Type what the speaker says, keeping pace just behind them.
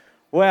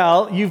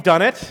Well, you've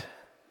done it.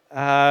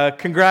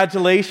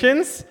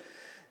 Congratulations.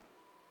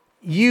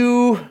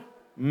 You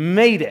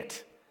made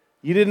it.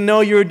 You didn't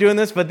know you were doing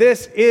this, but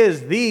this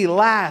is the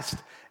last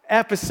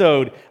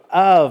episode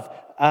of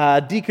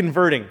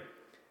Deconverting.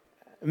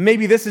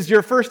 Maybe this is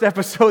your first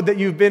episode that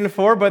you've been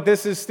for, but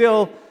this is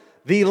still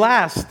the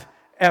last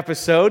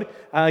episode.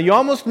 You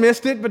almost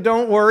missed it, but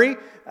don't worry.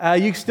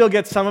 You still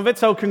get some of it.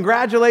 So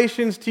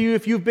congratulations to you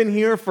if you've been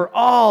here for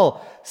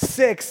all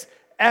 6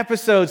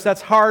 episodes.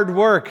 That's hard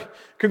work.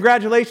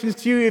 Congratulations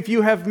to you if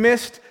you have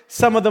missed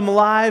some of them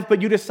live,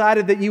 but you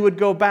decided that you would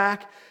go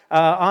back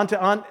onto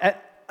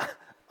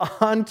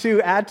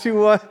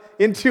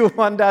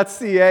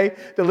into1.ca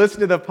to listen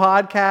to the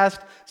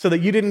podcast so that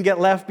you didn't get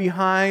left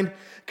behind.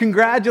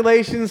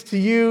 Congratulations to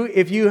you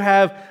if you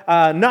have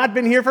not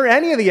been here for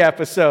any of the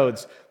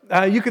episodes.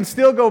 You can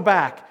still go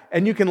back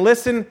and you can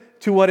listen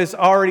to what has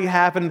already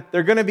happened.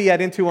 They're going to be at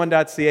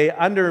into1.ca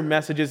under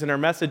messages in our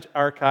message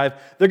archive.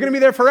 They're going to be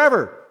there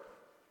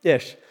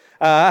forever-ish.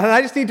 And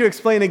I just need to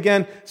explain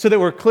again so that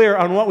we're clear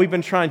on what we've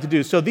been trying to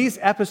do. So these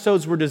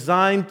episodes were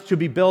designed to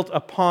be built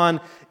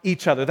upon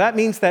each other. That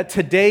means that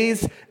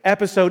today's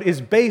episode is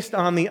based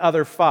on the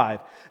other 5.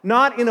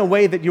 Not in a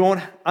way that you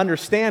won't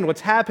understand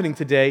what's happening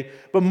today,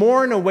 but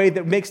more in a way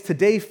that makes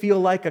today feel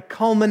like a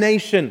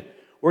culmination.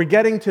 We're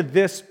getting to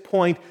this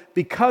point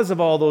because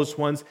of all those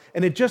ones,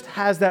 and it just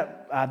has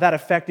that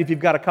effect if you've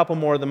got a couple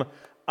more of them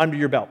under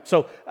your belt.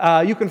 So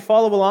you can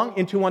follow along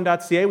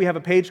into1.ca. We have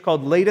a page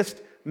called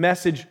Latest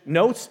Message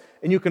Notes,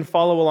 and you can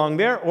follow along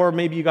there, or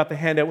maybe you got the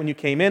handout when you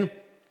came in.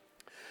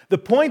 The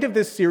point of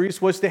this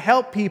series was to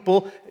help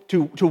people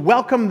to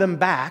welcome them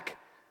back.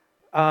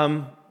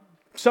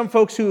 Some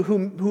folks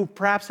who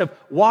perhaps have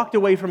walked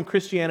away from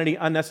Christianity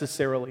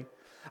unnecessarily.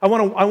 I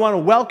want to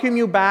welcome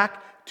you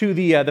back to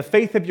the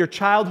faith of your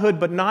childhood,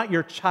 but not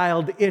your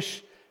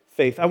childish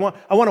faith. I want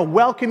to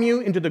welcome you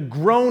into the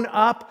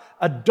grown-up,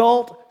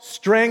 adult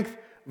strength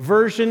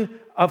version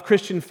of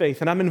Christian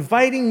faith. And I'm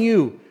inviting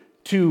you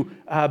to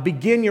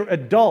begin your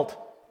adult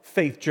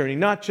faith journey,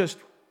 not just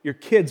your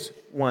kids'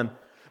 one.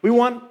 We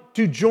want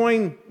you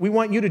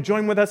to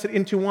join with us at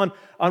Into One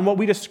on what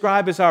we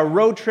describe as our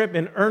road trip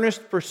in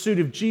earnest pursuit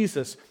of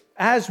Jesus.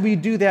 As we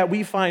do that,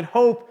 we find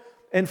hope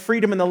and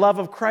freedom in the love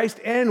of Christ,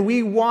 and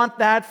we want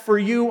that for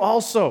you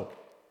also.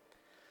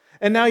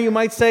 And now you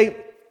might say,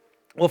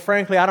 well,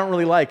 frankly, I don't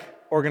really like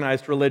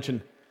organized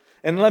religion.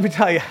 And let me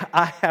tell you,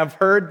 I have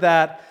heard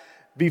that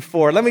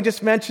before. Let me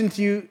just mention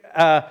to you,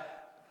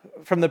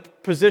 from the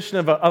position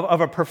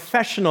of a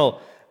professional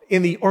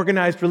in the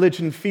organized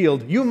religion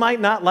field, you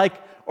might not like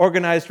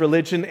organized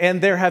religion,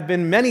 and there have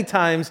been many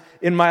times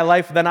in my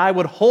life that I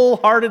would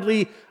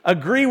wholeheartedly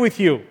agree with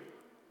you.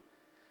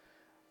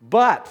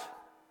 But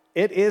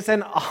it is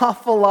an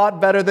awful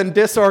lot better than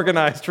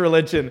disorganized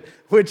religion,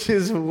 which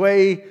is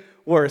way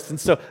worse. And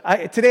so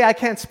today I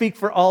can't speak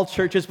for all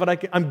churches,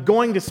 but I'm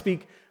going to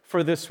speak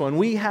for this one.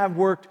 We have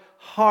worked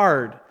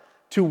hard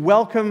to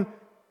welcome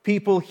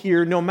people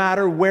here no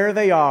matter where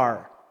they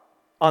are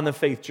on the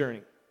faith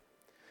journey.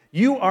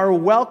 You are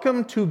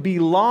welcome to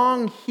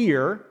belong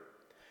here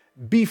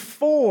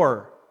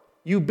before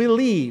you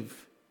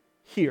believe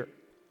here.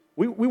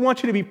 We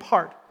want you to be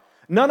part.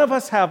 None of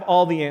us have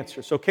all the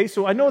answers, okay?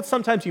 So I know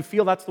sometimes you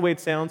feel that's the way it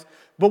sounds,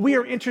 but we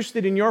are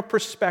interested in your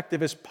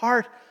perspective as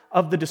part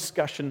of the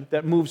discussion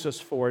that moves us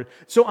forward.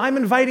 So I'm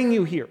inviting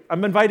you here.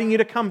 I'm inviting you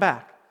to come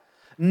back.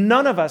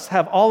 None of us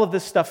have all of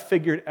this stuff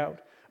figured out,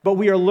 but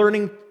we are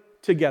learning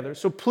together.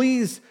 So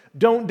please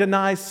don't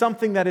deny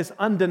something that is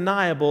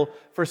undeniable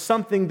for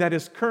something that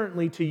is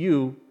currently to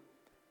you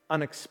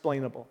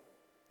unexplainable.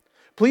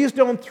 Please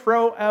don't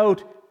throw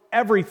out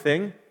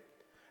everything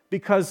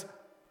because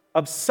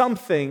of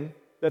something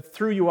that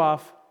threw you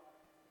off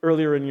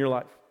earlier in your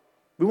life.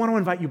 We want to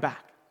invite you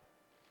back.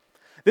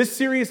 This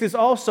series has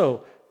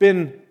also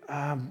been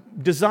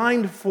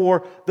designed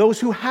for those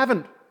who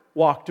haven't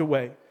walked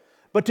away,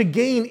 but to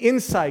gain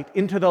insight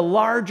into the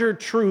larger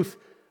truth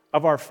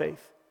of our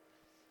faith.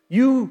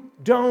 You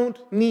don't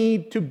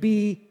need to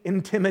be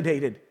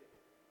intimidated.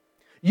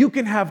 You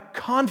can have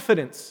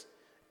confidence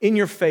in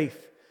your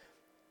faith,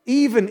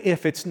 even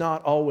if it's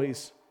not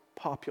always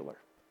popular.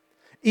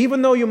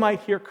 Even though you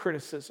might hear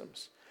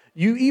criticisms,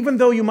 even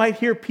though you might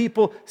hear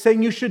people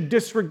saying you should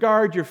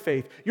disregard your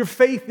faith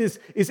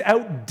is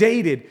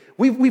outdated.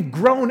 We've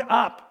grown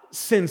up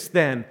since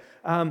then.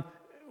 Hey,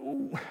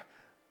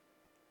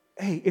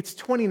 it's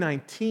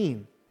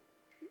 2019.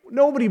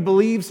 Nobody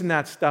believes in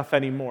that stuff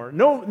anymore.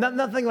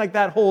 Nothing like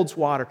that holds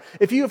water.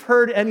 If you have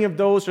heard any of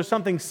those or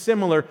something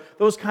similar,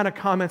 those kind of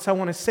comments, I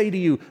want to say to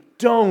you,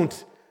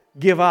 don't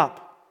give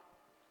up.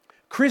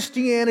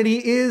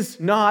 Christianity is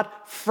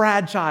not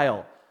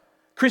fragile.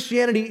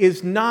 Christianity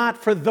is not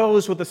for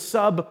those with a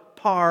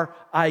subpar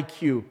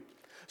IQ.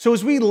 So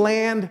as we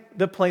land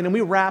the plane and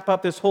we wrap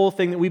up this whole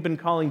thing that we've been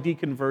calling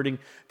deconverting,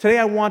 today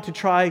I want to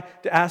try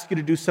to ask you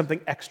to do something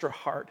extra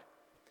hard.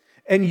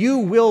 And you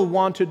will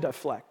want to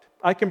deflect.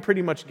 I can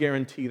pretty much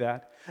guarantee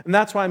that. And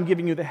that's why I'm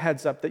giving you the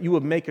heads up that you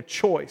will make a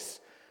choice.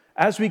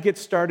 As we get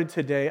started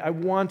today, I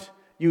want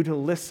you to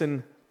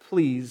listen,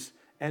 please,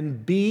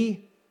 and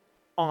be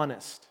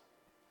honest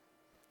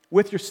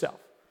with yourself.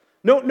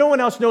 No one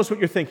else knows what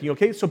you're thinking,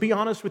 okay? So be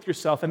honest with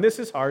yourself. And this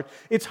is hard.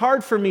 It's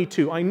hard for me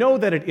too. I know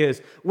that it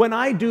is. When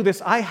I do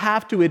this, I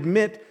have to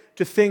admit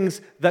to things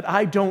that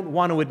I don't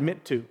want to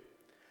admit to.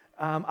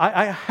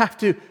 I have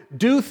to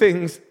do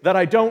things that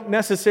I don't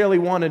necessarily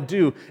want to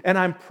do. And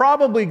I'm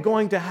probably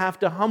going to have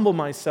to humble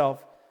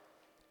myself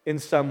in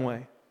some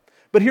way.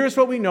 But here's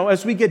what we know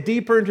as we get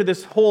deeper into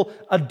this whole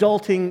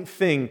adulting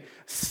thing.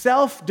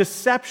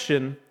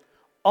 Self-deception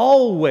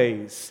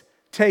always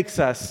takes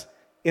us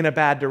in a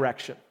bad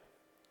direction.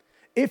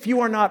 If you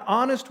are not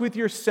honest with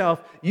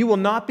yourself, you will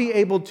not be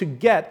able to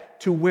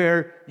get to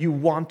where you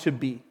want to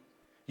be.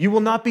 You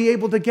will not be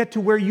able to get to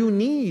where you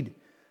need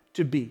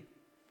to be.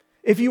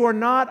 If you are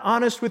not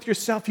honest with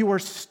yourself, you are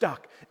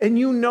stuck. And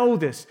you know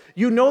this.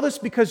 You know this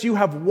because you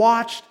have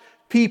watched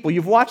people.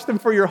 You've watched them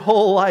for your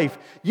whole life.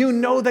 You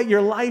know that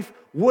your life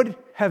would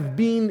have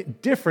been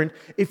different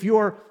if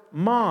your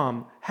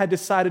mom had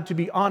decided to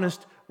be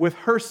honest with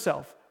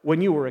herself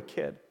when you were a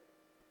kid.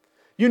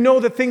 You know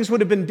that things would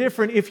have been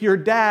different if your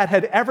dad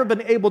had ever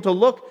been able to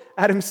look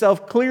at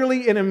himself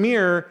clearly in a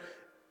mirror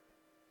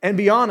and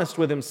be honest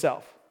with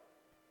himself.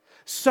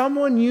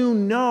 Someone you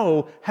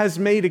know has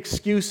made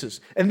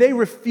excuses, and they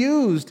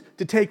refused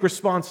to take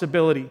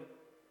responsibility.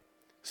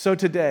 So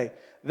today,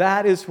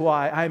 that is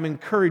why I'm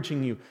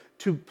encouraging you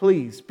to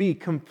please be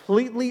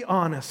completely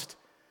honest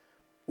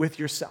with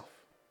yourself.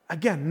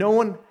 Again, no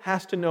one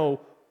has to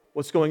know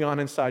what's going on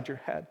inside your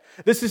head.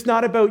 This is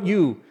not about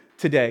you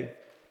today.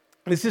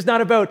 This is not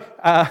about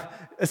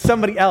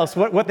somebody else,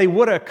 what they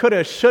woulda,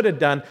 coulda, shoulda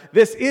done.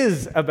 This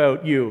is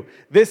about you.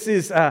 This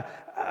is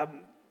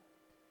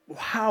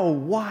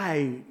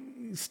why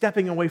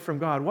stepping away from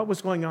God? What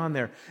was going on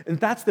there? And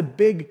that's the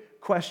big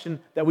question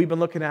that we've been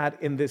looking at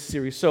in this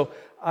series. So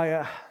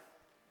to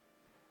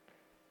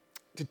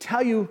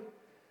tell you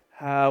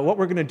what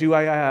we're going to do,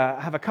 I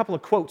have a couple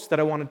of quotes that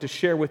I wanted to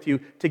share with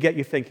you to get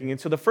you thinking. And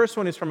so the first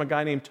one is from a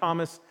guy named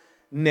Thomas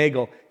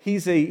Nagel.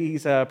 He's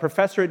a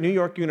professor at New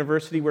York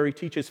University where he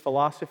teaches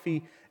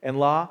philosophy and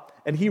law.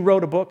 And he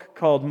wrote a book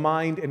called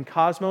Mind and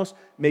Cosmos.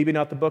 Maybe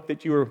not the book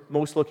that you were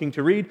most looking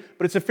to read,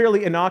 but it's a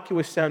fairly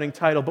innocuous sounding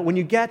title. But when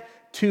you get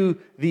to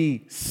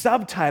the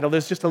subtitle,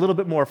 there's just a little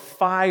bit more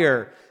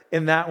fire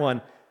in that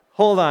one.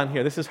 Hold on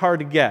here. This is hard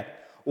to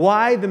get.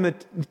 Why the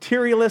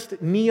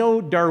materialist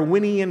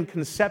neo-Darwinian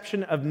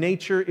conception of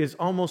nature is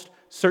almost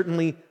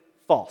certainly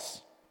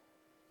false.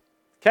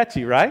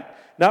 Catchy, right?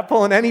 Not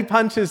pulling any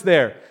punches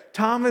there.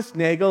 Thomas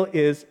Nagel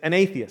is an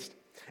atheist.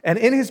 And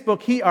in his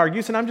book, he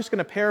argues, and I'm just going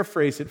to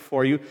paraphrase it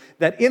for you,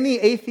 that in the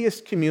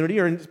atheist community,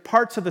 or in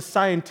parts of the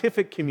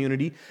scientific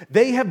community,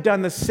 they have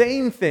done the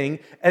same thing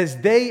as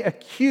they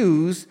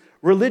accuse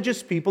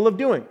religious people of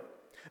doing.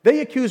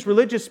 They accuse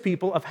religious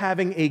people of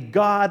having a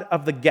God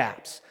of the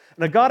gaps.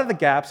 And a God of the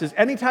gaps is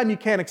anytime you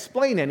can't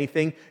explain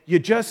anything, you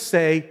just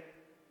say,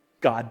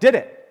 God did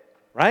it,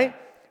 right?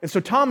 And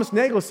so Thomas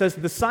Nagel says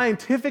that the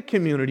scientific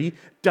community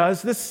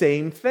does the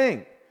same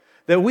thing.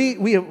 That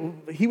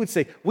he would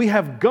say, we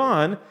have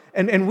gone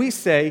and we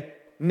say,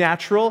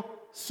 natural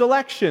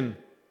selection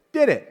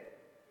did it,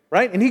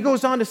 right? And he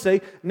goes on to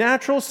say,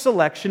 natural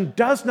selection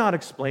does not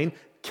explain,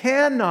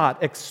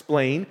 cannot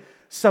explain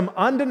some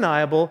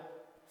undeniable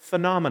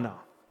phenomena.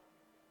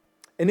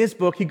 In his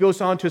book, he goes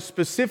on to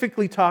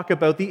specifically talk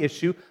about the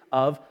issue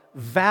of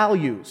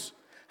values.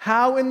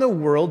 How in the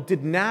world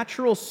did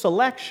natural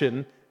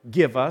selection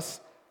give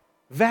us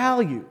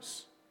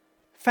values?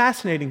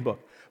 Fascinating book.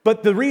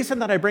 But the reason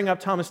that I bring up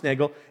Thomas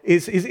Nagel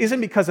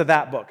isn't because of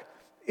that book.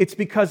 It's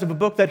because of a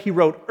book that he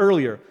wrote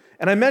earlier.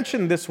 And I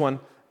mentioned this one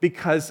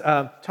because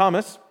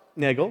Thomas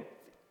Nagel,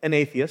 an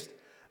atheist,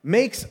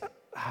 makes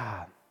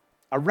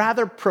a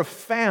rather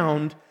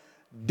profound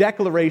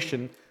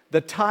declaration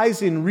that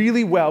ties in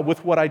really well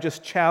with what I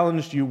just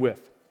challenged you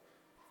with.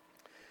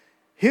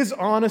 His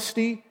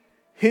honesty,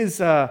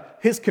 his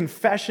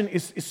confession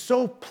is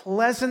so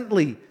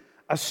pleasantly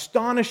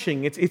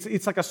astonishing.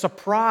 It's like a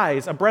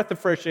surprise, a breath of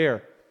fresh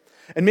air.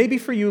 And maybe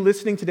for you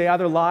listening today,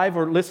 either live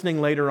or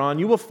listening later on,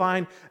 you will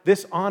find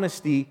this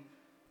honesty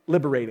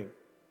liberating.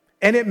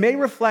 And it may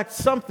reflect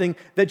something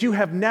that you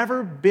have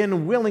never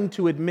been willing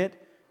to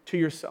admit to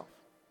yourself.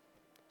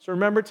 So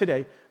remember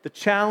today, the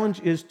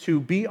challenge is to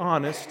be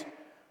honest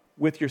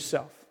with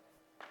yourself.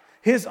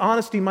 His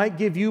honesty might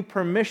give you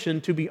permission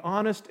to be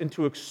honest and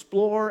to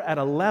explore at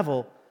a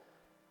level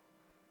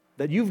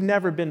that you've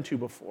never been to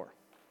before.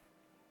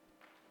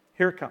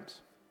 Here it comes.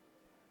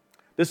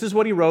 This is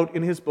what he wrote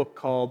in his book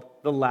called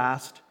The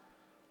Last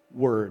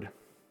Word.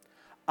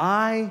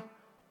 I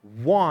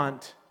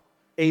want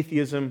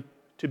atheism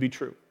to be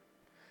true.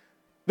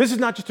 This is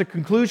not just a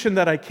conclusion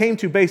that I came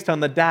to based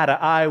on the data.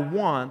 I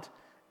want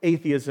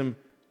atheism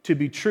to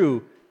be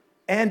true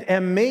and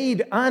am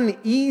made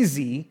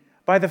uneasy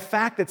by the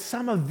fact that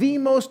some of the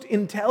most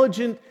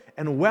intelligent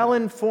and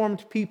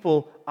well-informed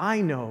people I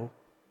know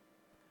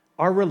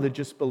are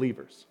religious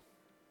believers.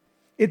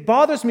 It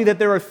bothers me that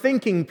there are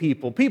thinking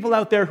people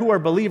out there who are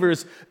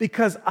believers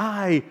because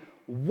I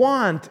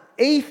want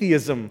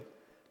atheism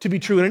to be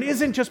true. And it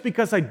isn't just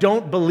because I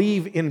don't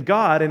believe in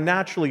God and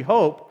naturally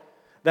hope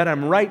that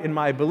I'm right in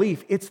my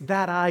belief. It's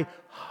that I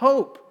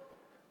hope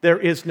there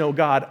is no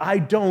God. I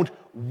don't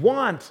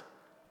want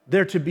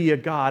there to be a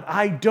God.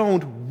 I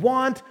don't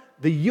want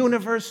the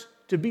universe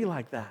to be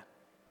like that.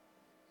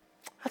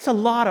 That's a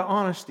lot of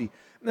honesty.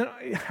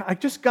 I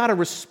just got to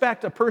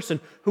respect a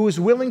person who is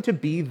willing to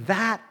be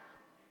that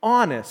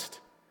honest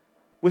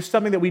with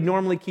something that we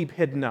normally keep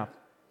hidden up.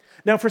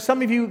 Now, for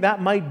some of you,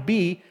 that might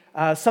be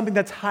something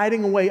that's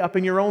hiding away up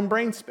in your own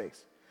brain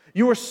space.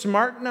 You are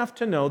smart enough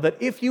to know that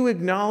if you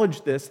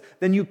acknowledge this,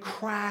 then you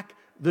crack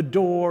the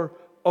door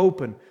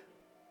open.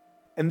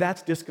 And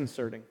that's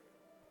disconcerting.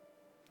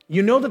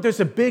 You know that there's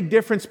a big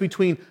difference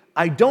between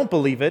I don't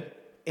believe it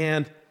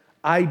and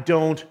I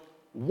don't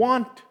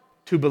want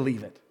to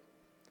believe it.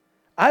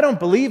 I don't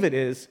believe it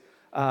is,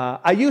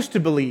 I used to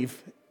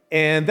believe,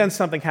 and then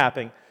something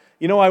happened.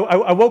 You know,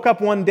 I woke up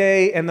one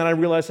day and then I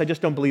realized I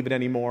just don't believe it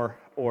anymore.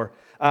 Or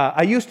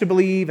I used to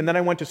believe, and then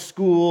I went to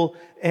school,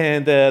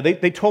 and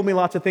they told me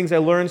lots of things. I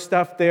learned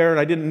stuff there, and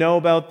I didn't know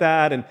about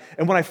that. And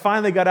when I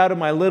finally got out of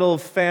my little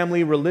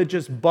family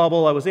religious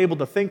bubble, I was able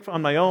to think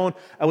on my own.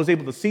 I was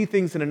able to see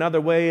things in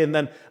another way, and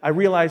then I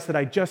realized that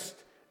I just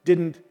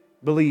didn't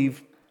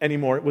believe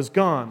anymore. It was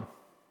gone.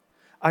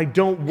 I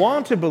don't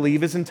want to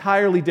believe is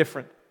entirely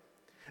different.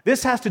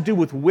 This has to do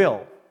with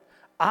will.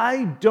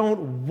 I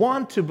don't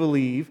want to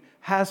believe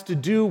has to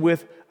do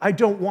with I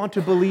don't want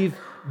to believe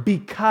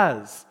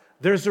because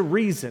there's a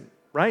reason,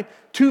 right?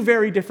 Two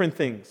very different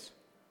things.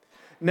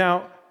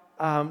 Now,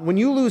 when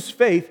you lose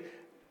faith,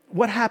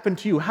 what happened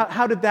to you?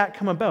 How did that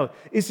come about?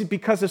 Is it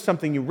because of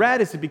something you read?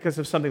 Is it because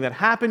of something that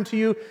happened to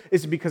you?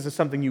 Is it because of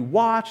something you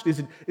watched? Is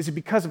it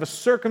because of a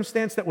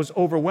circumstance that was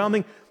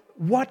overwhelming?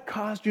 What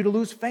caused you to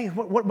lose faith?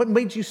 What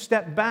made you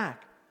step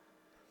back?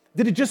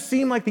 Did it just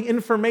seem like the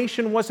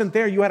information wasn't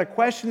there? You had a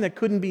question that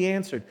couldn't be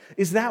answered.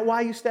 Is that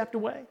why you stepped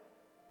away?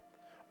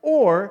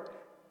 Or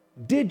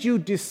did you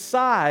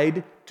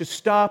decide to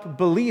stop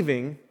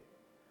believing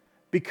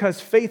because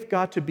faith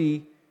got to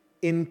be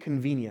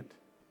inconvenient?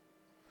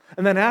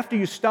 And then after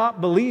you stop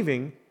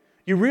believing,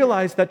 you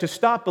realize that to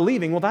stop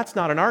believing, well, that's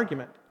not an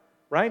argument,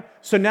 right?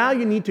 So now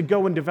you need to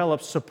go and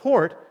develop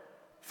support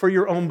for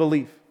your own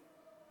belief.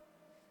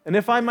 And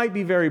if I might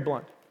be very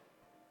blunt,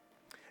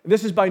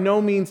 this is by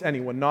no means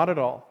anyone, not at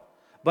all,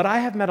 but I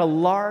have met a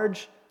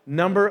large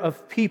number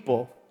of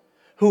people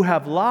who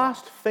have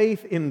lost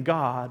faith in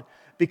God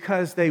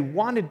because they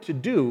wanted to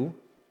do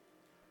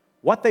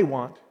what they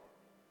want,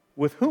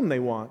 with whom they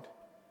want,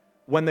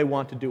 when they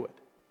want to do it.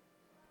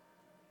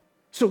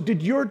 So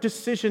did your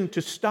decision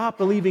to stop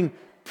believing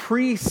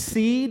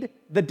precede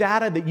the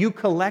data that you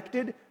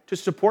collected to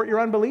support your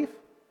unbelief?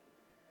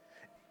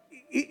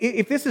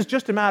 If this is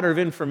just a matter of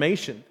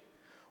information,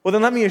 well,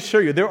 then let me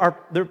assure you, there are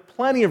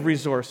plenty of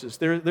resources.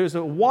 There's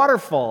a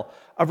waterfall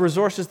of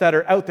resources that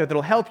are out there that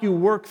will help you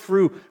work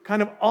through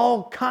kind of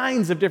all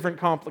kinds of different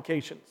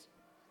complications.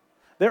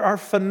 There are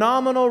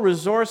phenomenal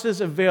resources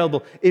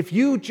available. If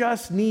you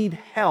just need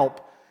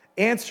help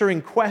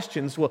answering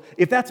questions, well,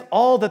 if that's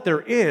all that there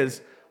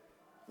is,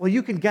 well,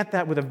 you can get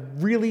that with a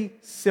really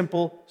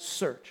simple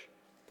search.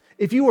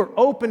 If you are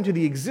open to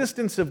the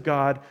existence of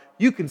God,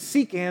 you can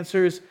seek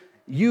answers.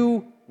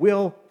 You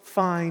will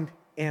find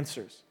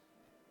answers.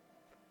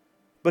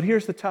 But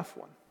here's the tough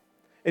one.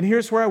 And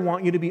here's where I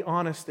want you to be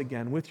honest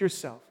again with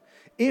yourself.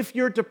 If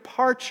your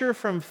departure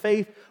from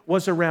faith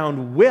was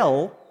around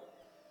will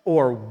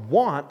or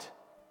want,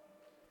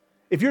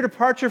 if your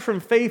departure from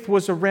faith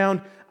was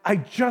around, I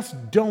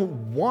just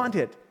don't want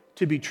it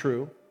to be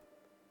true,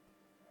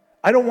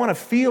 I don't want to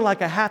feel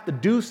like I have to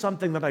do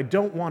something that I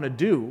don't want to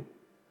do,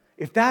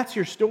 if that's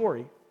your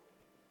story,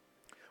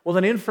 well,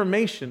 then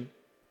information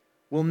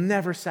will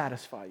never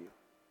satisfy you.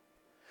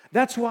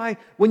 That's why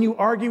when you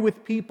argue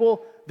with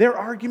people, their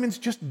arguments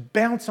just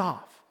bounce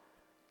off.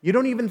 You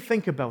don't even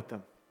think about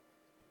them.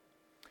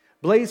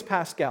 Blaise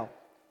Pascal,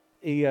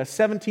 a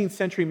 17th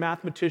century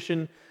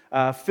mathematician,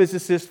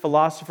 physicist,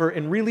 philosopher,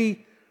 and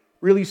really,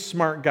 really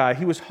smart guy.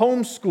 He was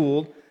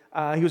homeschooled.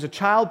 He was a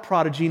child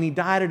prodigy, and he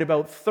died at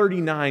about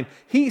 39.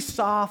 He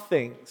saw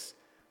things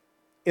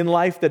in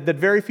life that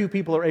very few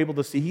people are able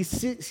to see. He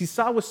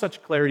saw with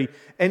such clarity,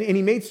 and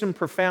he made some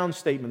profound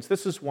statements.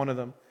 This is one of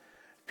them.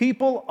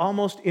 People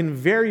almost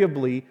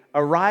invariably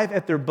arrive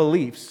at their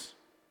beliefs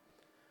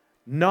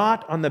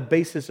not on the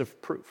basis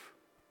of proof,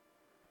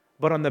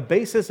 but on the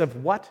basis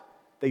of what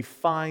they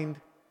find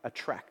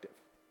attractive.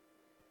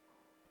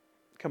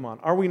 Come on,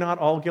 are we not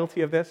all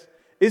guilty of this?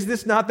 Is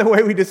this not the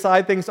way we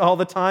decide things all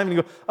the time? And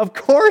you go, of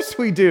course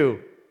we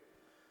do.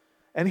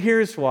 And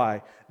here's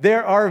why.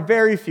 There are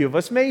very few of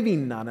us, maybe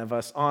none of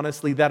us,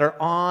 honestly, that are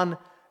on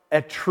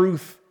a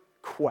truth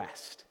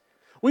quest.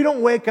 We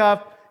don't wake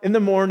up in the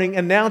morning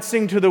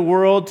announcing to the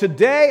world,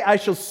 today I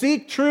shall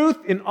seek truth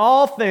in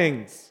all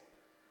things.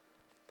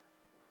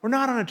 We're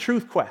not on a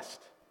truth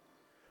quest.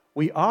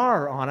 We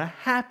are on a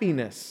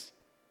happiness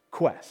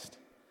quest.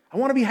 I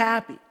want to be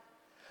happy.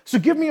 So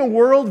give me a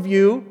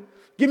worldview,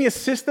 Give me a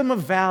system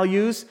of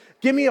values.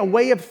 Give me a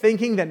way of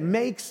thinking that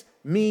makes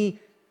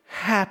me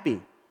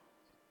happy.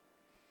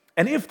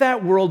 And if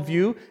that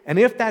worldview and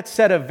if that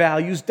set of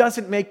values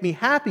doesn't make me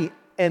happy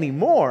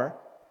anymore,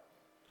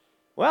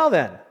 well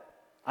then,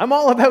 I'm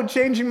all about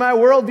changing my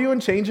worldview and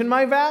changing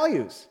my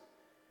values.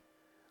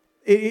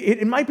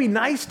 It might be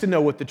nice to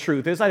know what the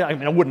truth is. I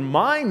wouldn't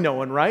mind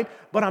knowing, right?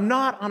 But I'm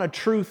not on a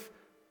truth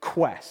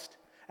quest.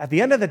 At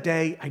the end of the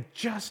day, I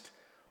just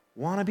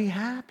want to be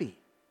happy.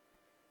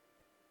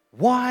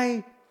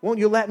 Why won't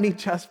you let me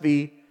just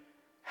be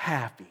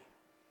happy?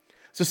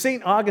 So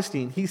St.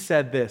 Augustine, he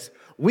said this: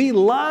 we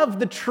love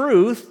the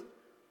truth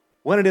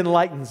when it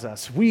enlightens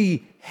us.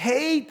 We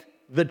hate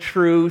the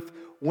truth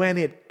when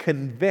it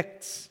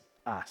convicts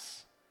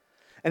us.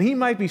 And he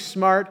might be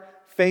smart,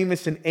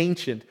 famous, and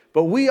ancient,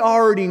 but we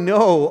already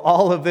know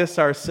all of this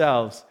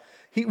ourselves.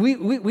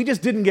 We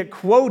just didn't get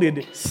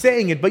quoted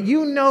saying it, but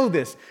you know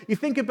this. You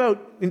think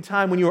about in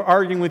time when you were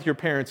arguing with your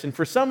parents, and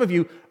for some of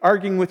you,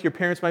 arguing with your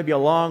parents might be a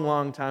long,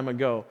 long time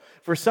ago.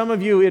 For some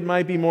of you, it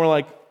might be more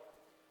like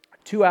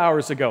 2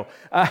 hours ago.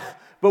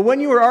 But when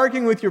you were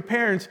arguing with your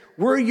parents,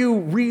 were you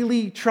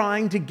really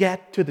trying to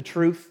get to the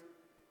truth?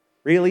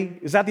 Really?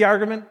 Is that the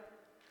argument?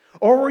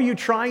 Or were you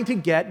trying to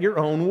get your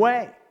own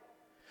way?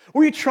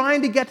 Were you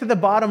trying to get to the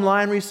bottom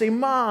line where you say,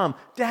 Mom,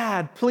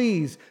 Dad,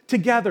 please,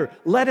 together,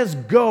 let us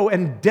go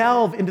and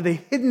delve into the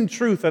hidden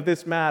truth of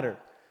this matter?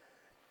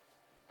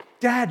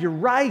 Dad, you're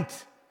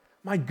right.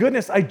 My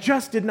goodness, I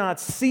just did not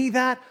see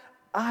that.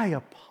 I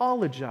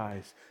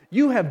apologize.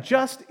 You have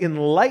just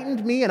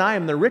enlightened me, and I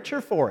am the richer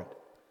for it.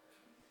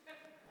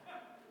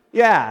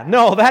 Yeah,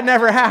 no, that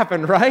never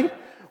happened, right?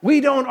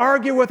 We don't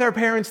argue with our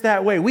parents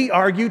that way. We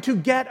argue to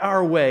get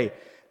our way.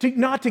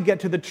 Not to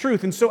get to the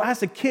truth. And so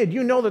as a kid,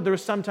 you know that there are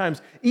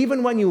sometimes,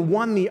 even when you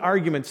won the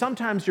argument,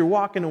 sometimes you're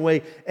walking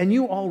away and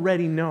you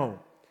already know.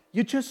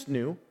 You just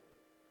knew.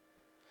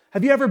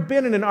 Have you ever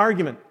been in an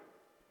argument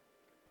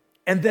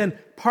and then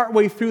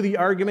partway through the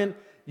argument,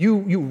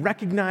 you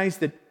recognize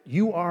that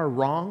you are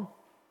wrong?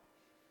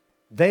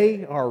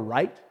 They are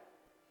right?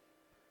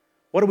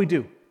 What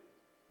do?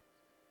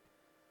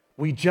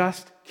 We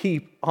just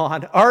keep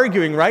on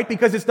arguing, right?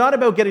 Because it's not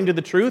about getting to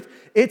the truth.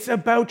 It's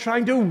about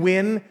trying to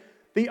win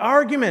the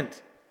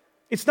argument.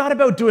 It's not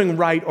about doing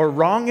right or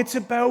wrong. It's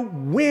about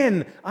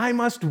win. I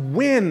must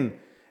win.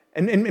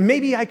 And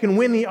maybe I can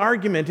win the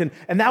argument,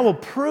 and that will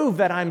prove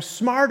that I'm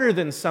smarter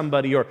than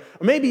somebody. Or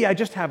maybe I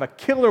just have a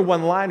killer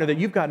one-liner that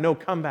you've got no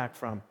comeback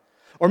from.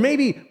 Or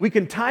maybe we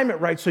can time it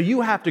right so you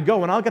have to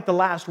go, and I'll get the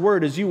last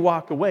word as you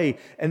walk away.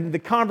 And the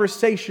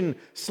conversation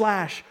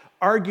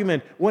 /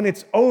 argument, when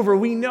it's over,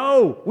 we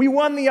know we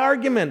won the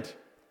argument.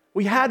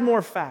 We had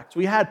more facts.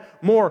 We had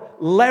more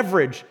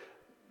leverage.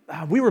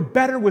 We were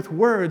better with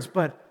words,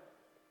 but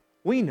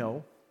we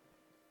know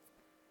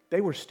they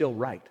were still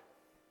right.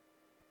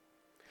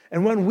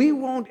 And when we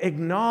won't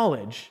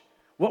acknowledge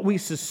what we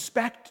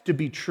suspect to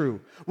be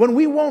true, when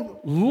we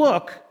won't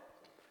look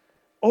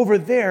over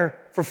there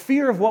for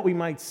fear of what we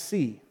might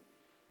see, do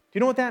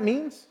you know what that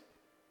means?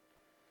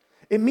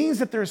 It means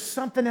that there's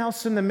something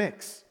else in the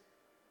mix.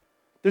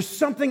 There's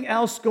something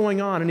else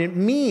going on, and it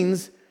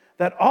means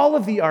that all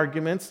of the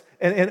arguments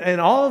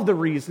and all of the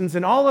reasons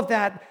and all of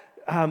that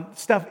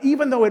stuff,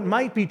 even though it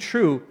might be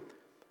true,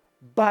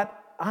 but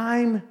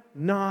I'm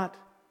not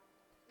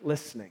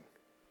listening.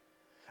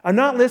 I'm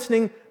not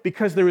listening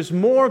because there is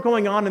more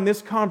going on in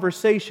this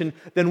conversation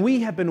than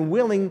we have been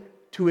willing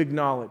to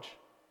acknowledge.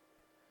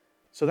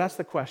 So that's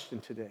the question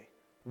today.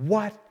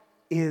 What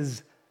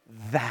is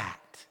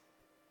that?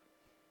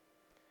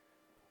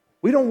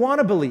 We don't want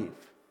to believe.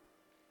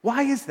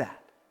 Why is that?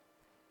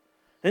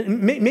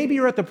 And maybe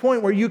you're at the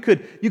point where you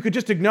could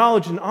just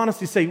acknowledge and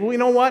honestly say, well, you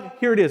know what?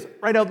 Here it is,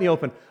 right out in the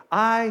open.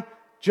 I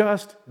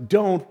just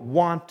don't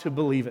want to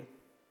believe it.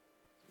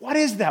 What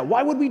is that?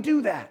 Why would we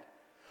do that?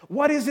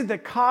 What is it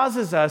that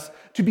causes us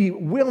to be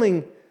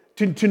willing,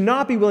 to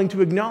not be willing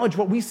to acknowledge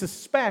what we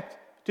suspect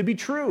to be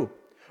true?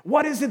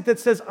 What is it that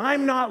says,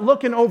 I'm not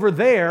looking over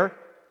there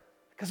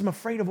because I'm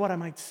afraid of what I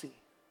might see?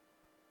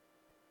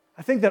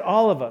 I think that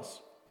all of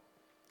us,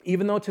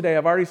 even though today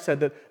I've already said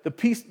that the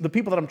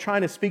people that I'm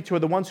trying to speak to are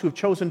the ones who have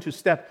chosen to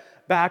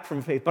step back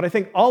from faith, but I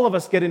think all of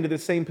us get into the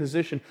same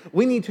position.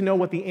 We need to know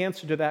what the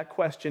answer to that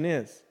question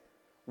is.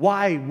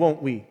 Why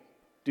won't we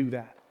do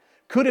that?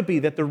 Could it be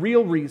that the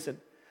real reason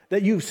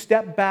that you've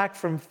stepped back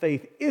from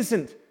faith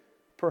isn't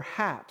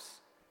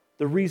perhaps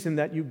the reason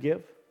that you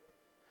give?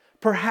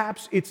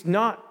 Perhaps it's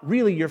not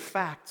really your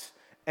facts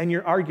and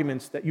your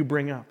arguments that you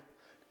bring up.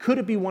 Could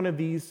it be one of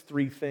these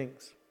three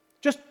things?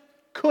 Just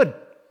could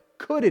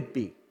it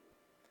be?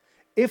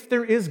 If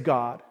there is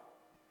God,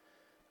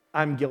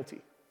 I'm guilty.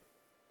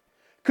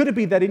 Could it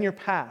be that in your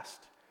past,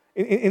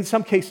 in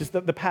some cases,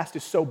 the past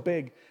is so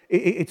big,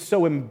 it's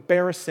so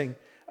embarrassing.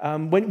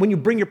 When you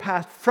bring your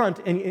past front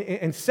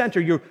and center,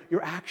 you're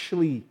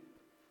actually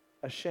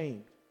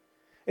ashamed.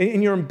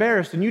 And you're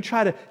embarrassed, and you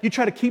try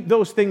to keep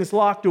those things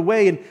locked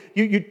away, and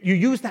you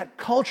use that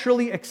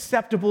culturally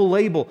acceptable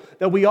label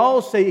that we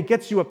all say it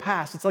gets you a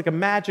pass. It's like a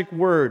magic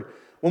word.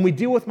 when we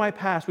deal with my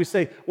past, we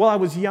say, well, I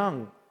was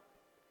young.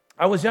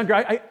 I was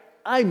younger.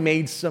 I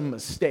made some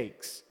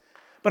mistakes.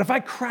 But if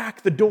I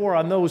crack the door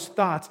on those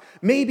thoughts,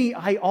 maybe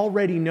I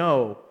already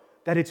know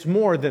that it's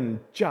more than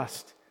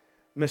just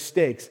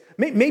mistakes.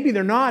 Maybe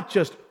they're not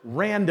just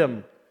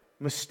random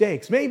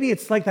mistakes. Maybe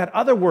it's like that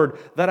other word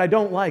that I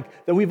don't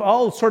like, that we've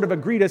all sort of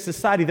agreed as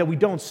society that we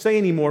don't say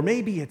anymore.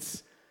 Maybe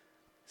it's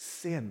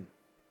sin.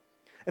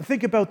 And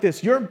think about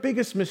this. Your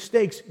biggest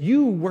mistakes,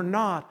 you were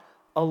not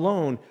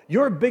alone.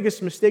 Your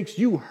biggest mistakes,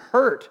 you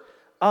hurt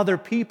other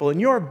people. And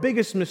your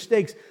biggest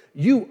mistakes,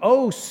 you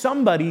owe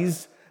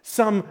somebody's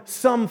some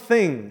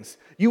things.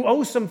 You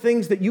owe some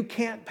things that you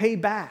can't pay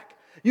back.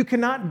 You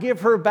cannot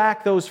give her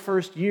back those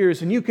first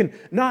years, and you can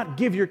not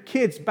give your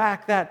kids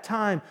back that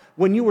time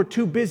when you were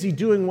too busy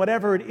doing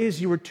whatever it is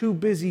you were too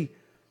busy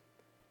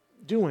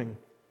doing.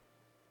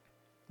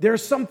 There are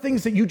some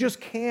things that you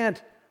just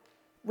can't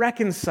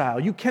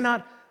reconcile. You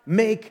cannot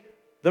make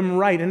them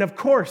right. And of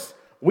course,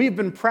 we've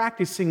been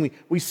practicing.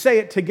 We say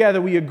it together.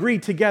 We agree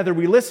together.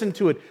 We listen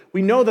to it.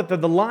 We know that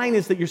the line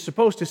is that you're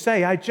supposed to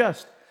say, I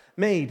just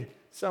made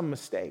some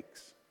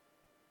mistakes.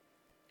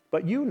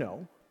 But you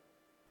know,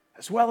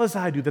 as well as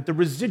I do, that the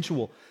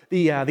residual,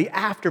 the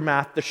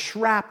aftermath, the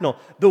shrapnel,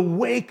 the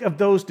wake of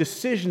those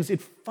decisions,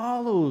 it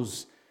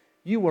follows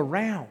you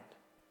around.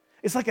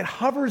 It's like it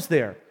hovers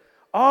there,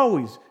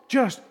 always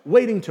just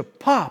waiting to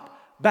pop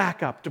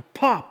back up, to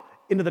pop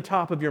into the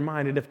top of your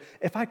mind. And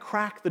if I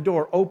crack the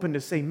door open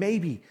to say,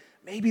 maybe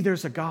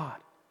there's a God,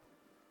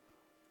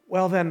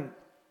 well then,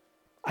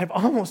 I've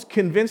almost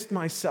convinced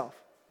myself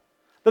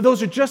that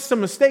those are just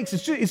some mistakes.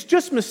 It's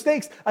just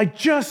mistakes. I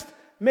just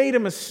made a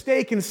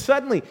mistake, and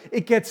suddenly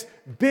it gets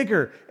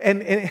bigger,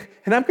 and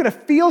I'm going to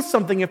feel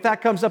something if that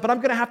comes up, and I'm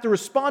going to have to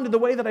respond to the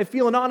way that I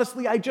feel, and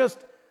honestly, I don't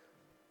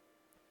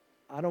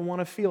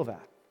want to feel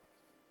that.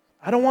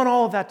 I don't want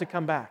all of that to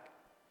come back.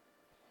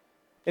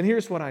 And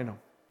here's what I know.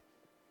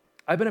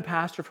 I've been a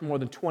pastor for more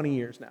than 20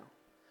 years now,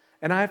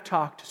 and I've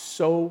talked to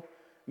so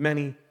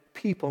many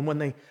people, and when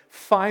they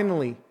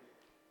finally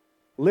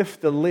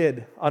lift the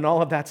lid on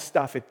all of that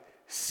stuff, it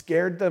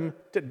scared them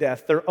to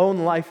death. Their own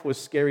life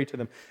was scary to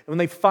them. And when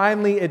they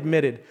finally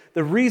admitted,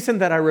 the reason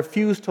that I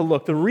refuse to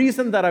look, the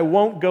reason that I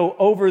won't go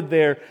over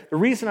there, the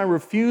reason I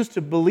refuse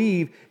to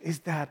believe is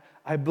that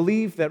I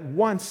believe that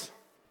once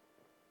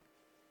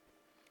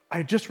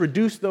I just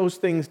reduced those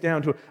things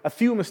down to a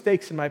few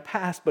mistakes in my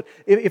past, but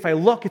if I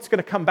look, it's going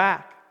to come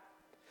back.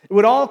 It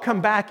would all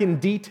come back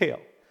in detail.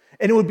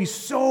 And it would be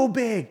so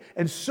big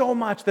and so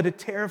much that it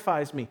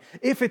terrifies me.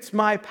 If it's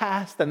my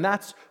past, then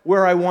that's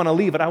where I want to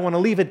leave it. I want to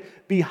leave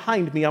it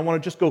behind me. I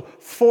want to just go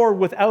forward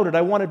without it.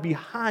 I want it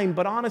behind,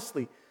 but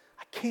honestly,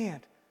 I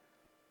can't.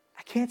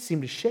 I can't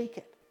seem to shake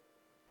it.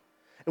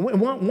 And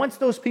once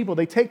those people,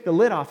 they take the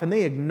lid off and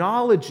they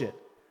acknowledge it,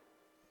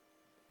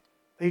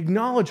 they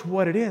acknowledge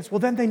what it is, well,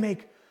 then they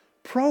make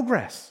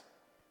progress.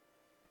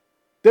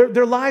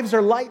 Their lives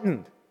are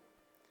lightened.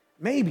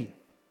 Maybe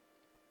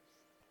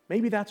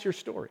that's your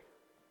story.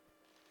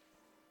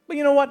 But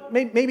you know what?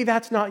 Maybe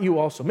that's not you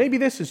also. Maybe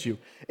this is you.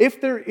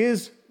 If there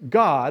is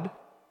God,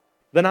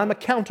 then I'm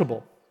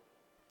accountable.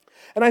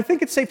 And I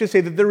think it's safe to say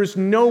that there is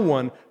no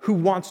one who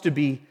wants to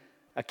be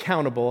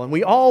accountable. And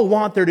we all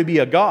want there to be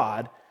a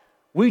God.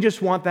 We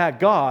just want that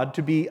God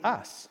to be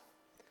us.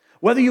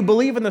 Whether you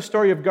believe in the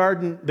story of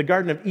the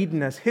Garden of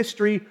Eden as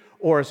history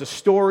or as a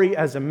story,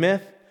 as a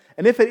myth,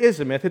 and if it is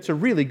a myth, it's a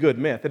really good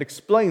myth. It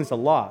explains a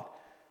lot.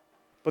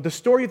 But the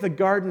story of the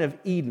Garden of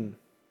Eden,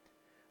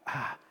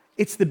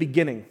 it's the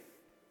beginning.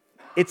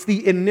 It's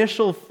the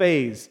initial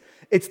phase.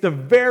 It's the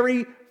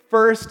very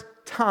first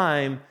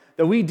time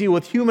that we deal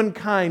with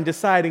humankind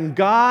deciding,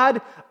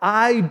 God,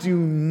 I do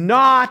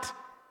not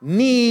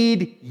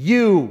need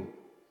you.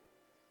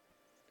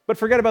 But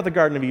forget about the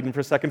Garden of Eden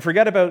for a second.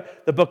 Forget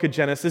about the book of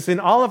Genesis.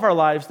 In all of our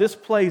lives, this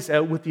plays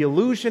out with the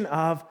illusion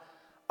of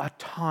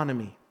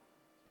autonomy.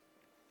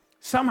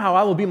 Somehow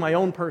I will be my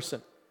own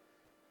person.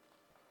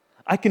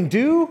 I can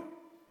do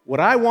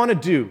what I want to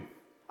do.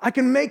 I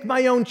can make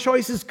my own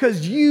choices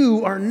because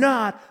you are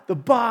not the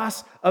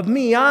boss of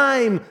me.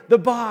 I'm the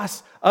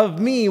boss of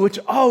me, which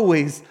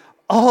always,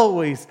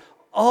 always,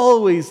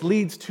 always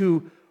leads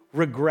to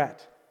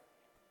regret.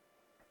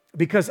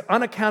 Because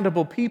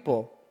unaccountable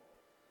people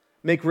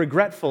make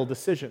regretful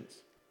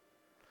decisions.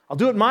 I'll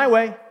do it my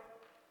way.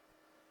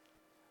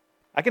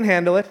 I can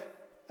handle it.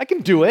 I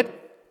can do it.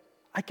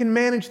 I can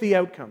manage the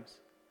outcomes.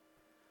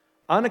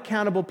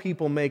 Unaccountable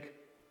people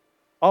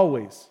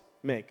always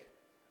make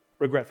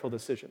regretful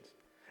decisions.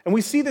 And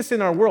we see this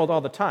in our world all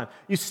the time.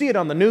 You see it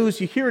on the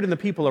news. You hear it in the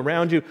people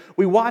around you.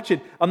 We watch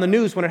it on the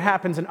news when it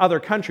happens in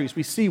other countries.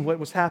 We see what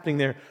was happening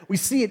there. We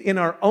see it in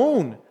our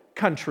own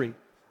country.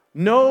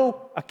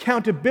 No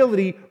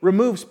accountability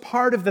removes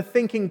part of the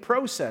thinking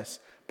process,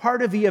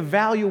 part of the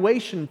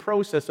evaluation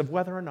process of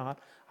whether or not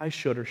I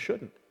should or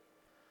shouldn't.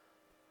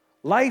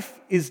 Life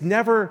is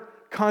never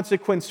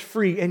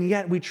consequence-free, and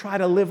yet we try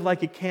to live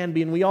like it can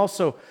be. And we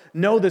also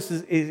know this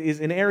is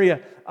an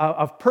area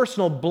of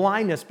personal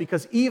blindness,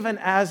 because even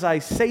as I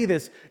say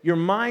this, your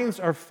minds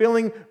are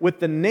filling with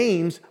the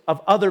names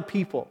of other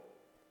people.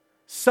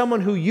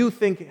 Someone who you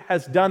think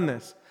has done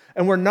this.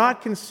 And we're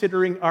not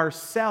considering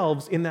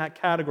ourselves in that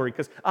category,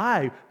 because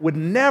I would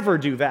never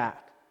do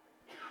that.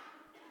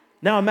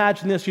 Now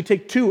imagine this. You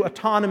take two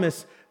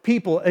autonomous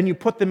people and you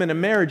put them in a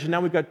marriage, and now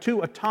we've got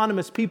two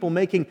autonomous people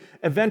making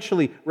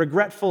eventually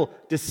regretful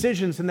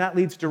decisions, and that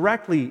leads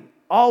directly,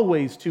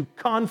 always, to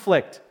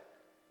conflict.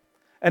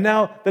 And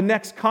now the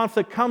next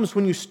conflict comes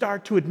when you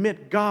start to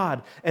admit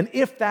God. And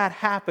if that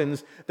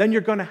happens, then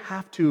you're going to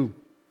have to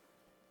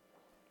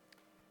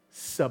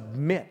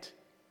submit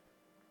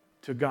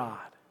to God.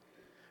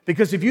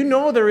 Because if you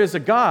know there is a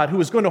God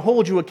who is going to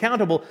hold you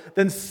accountable,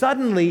 then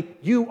suddenly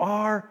you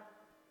are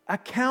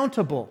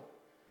accountable.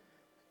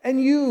 And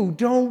you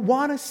don't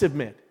want to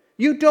submit.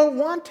 You don't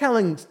want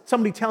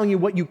somebody telling you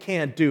what you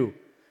can't do.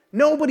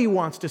 Nobody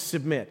wants to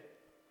submit.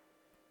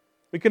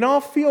 We can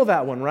all feel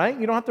that one, right?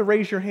 You don't have to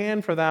raise your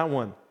hand for that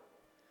one.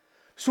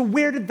 So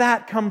where did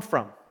that come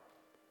from?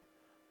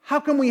 How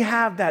can we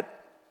have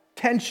that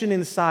tension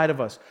inside of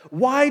us?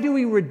 Why do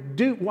we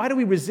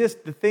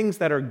resist the things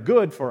that are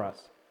good for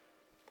us?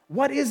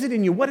 What is it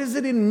in you? What is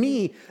it in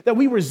me that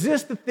we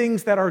resist the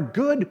things that are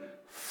good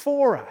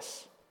for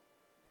us?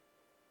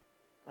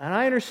 And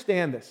I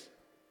understand this.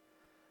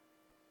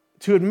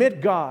 To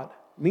admit God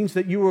means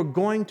that you are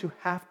going to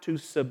have to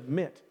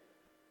submit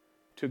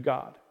to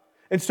God.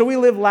 And so we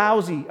live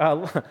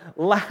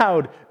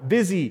loud,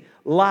 busy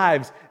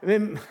lives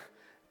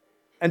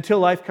until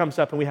life comes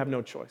up and we have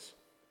no choice.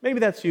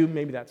 Maybe that's you,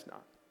 maybe that's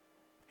not.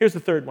 Here's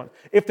the third one.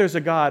 If there's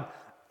a God,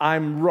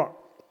 I'm wrong.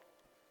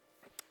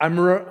 I'm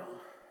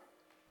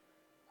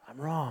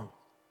wrong.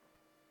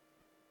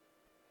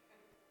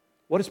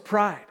 What is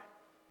pride?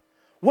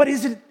 What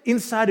is it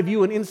inside of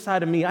you and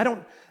inside of me? I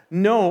don't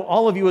know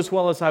all of you as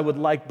well as I would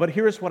like, but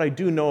here's what I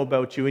do know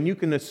about you, and you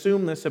can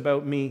assume this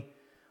about me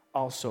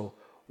also.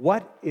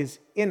 What is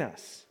in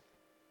us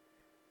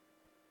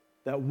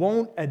that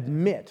won't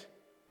admit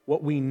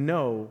what we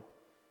know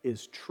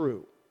is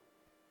true?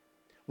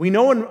 We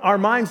know in our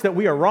minds that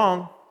we are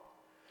wrong.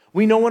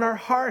 We know in our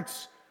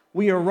hearts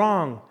we are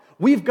wrong.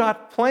 We've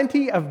got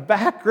plenty of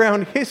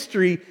background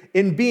history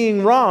in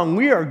being wrong.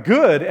 We are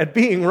good at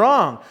being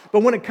wrong.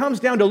 But when it comes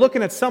down to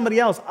looking at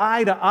somebody else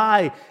eye to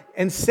eye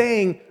and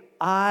saying,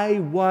 I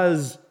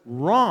was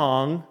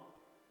wrong,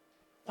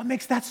 what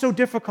makes that so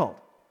difficult?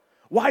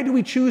 Why do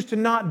we choose to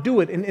not do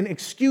it and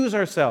excuse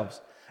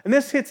ourselves? And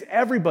this hits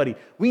everybody.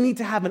 We need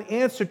to have an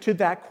answer to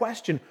that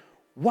question.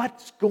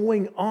 What's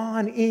going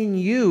on in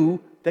you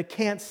that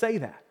can't say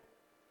that?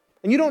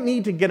 And you don't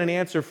need to get an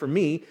answer for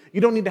me.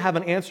 You don't need to have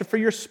an answer for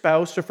your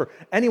spouse or for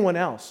anyone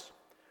else.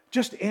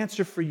 Just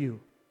answer for you.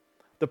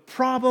 The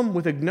problem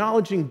with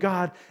acknowledging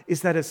God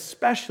is that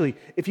especially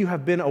if you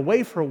have been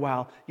away for a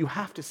while, you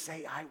have to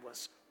say, I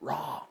was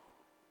wrong.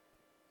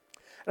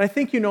 And I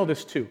think you know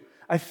this too.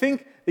 I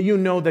think that you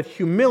know that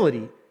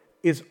humility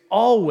is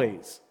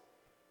always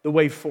the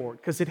way forward,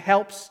 because it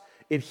helps,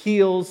 it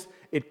heals,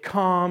 it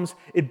calms,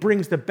 it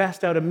brings the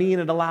best out of me,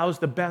 and it allows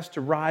the best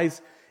to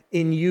rise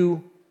in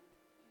you.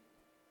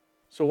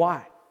 So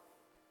why?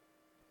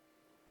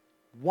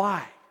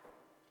 Why?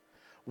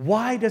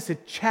 Why does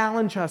it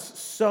challenge us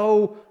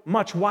so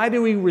much? Why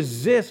do we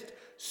resist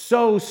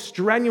so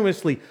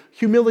strenuously?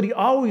 Humility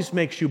always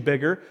makes you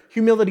bigger.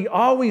 Humility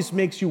always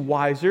makes you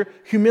wiser.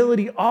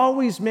 Humility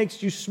always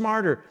makes you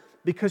smarter,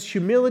 because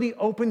humility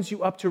opens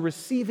you up to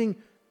receiving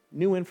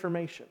new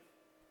information.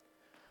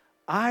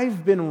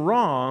 I've been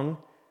wrong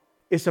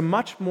is a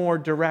much more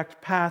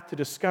direct path to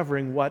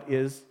discovering what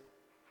is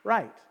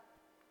right.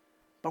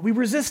 But we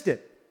resist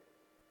it.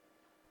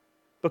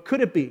 But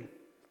could it be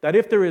that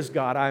if there is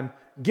God, I'm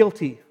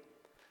guilty,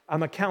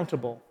 I'm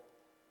accountable,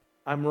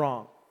 I'm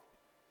wrong?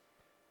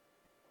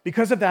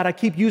 Because of that, I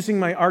keep using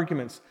my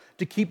arguments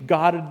to keep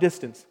God at a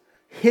distance,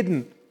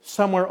 hidden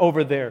somewhere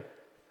over there.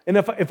 And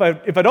if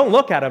I don't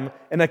look at him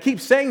and I keep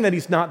saying that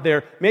he's not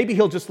there, maybe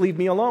he'll just leave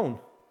me alone.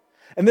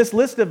 And this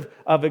list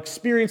of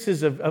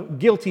experiences of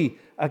guilty,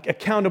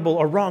 accountable,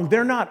 or wrong,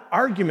 they're not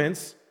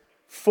arguments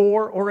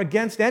for or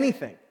against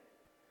anything.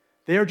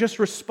 They are just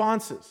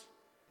responses.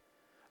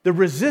 The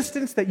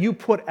resistance that you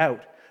put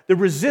out, the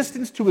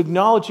resistance to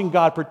acknowledging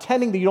God,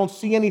 pretending that you don't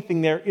see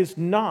anything there, is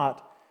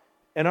not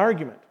an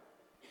argument.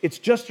 It's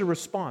just a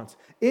response.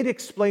 It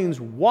explains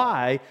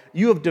why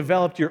you have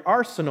developed your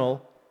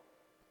arsenal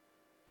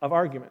of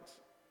arguments.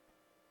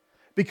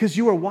 Because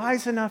you are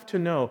wise enough to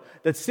know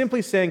that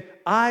simply saying,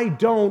 I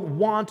don't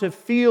want to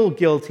feel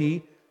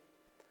guilty,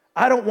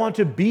 I don't want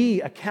to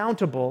be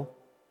accountable,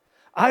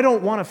 I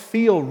don't want to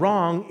feel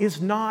wrong,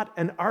 is not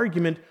an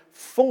argument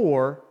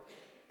for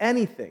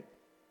anything.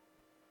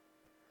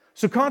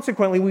 So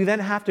consequently, we then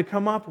have to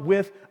come up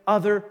with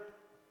other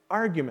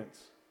arguments.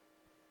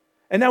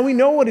 And now we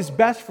know what is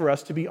best for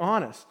us, to be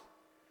honest,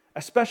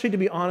 especially to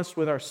be honest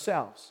with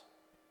ourselves.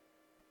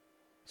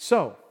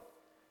 So,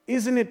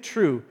 isn't it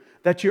true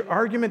that your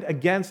argument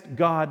against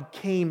God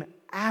came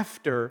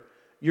after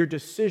your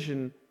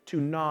decision to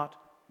not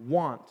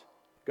want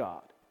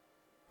God?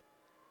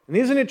 And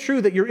isn't it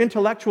true that your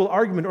intellectual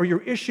argument or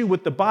your issue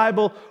with the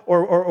Bible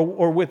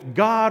or with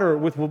God or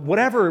with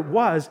whatever it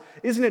was,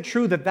 isn't it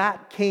true that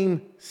that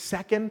came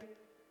second?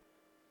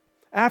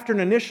 After an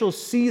initial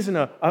season,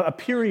 a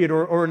period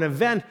or an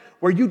event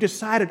where you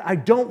decided, I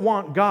don't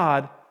want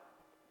God,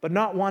 but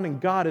not wanting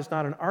God is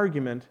not an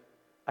argument.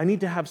 I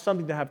need to have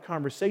something to have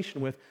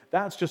conversation with.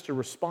 That's just a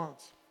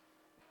response.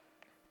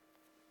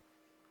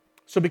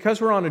 So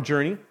because we're on a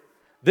journey,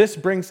 this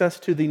brings us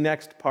to the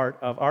next part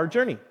of our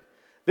journey.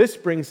 This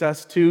brings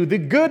us to the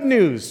good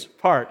news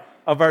part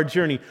of our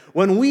journey.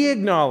 When we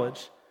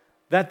acknowledge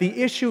that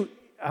the issue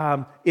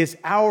is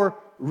our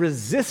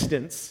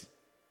resistance,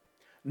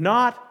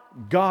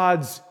 not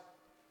God's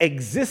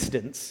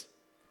existence,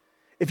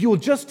 if you will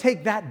just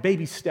take that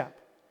baby step,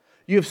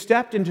 you have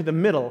stepped into the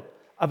middle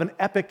of an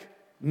epic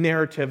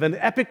narrative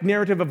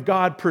of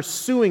God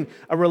pursuing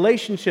a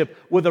relationship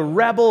with a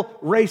rebel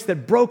race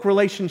that broke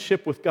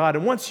relationship with God.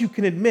 And once you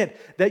can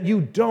admit that you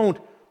don't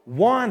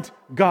want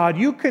God,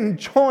 you can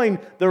join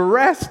the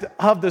rest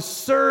of the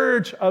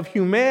surge of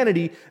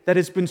humanity that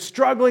has been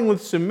struggling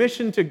with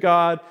submission to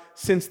God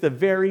since the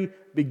very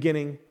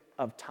beginning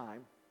of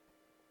time.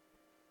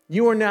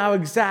 You are now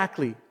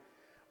exactly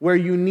where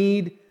you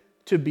need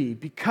to be,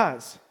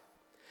 because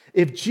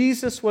if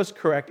Jesus was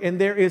correct,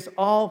 and there is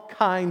all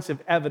kinds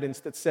of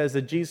evidence that says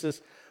that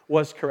Jesus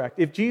was correct,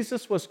 if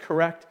Jesus was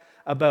correct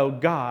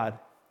about God,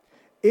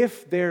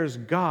 if there's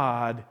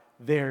God,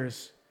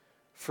 there's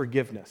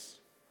forgiveness.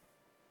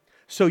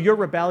 So your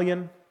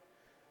rebellion,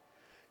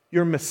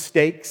 your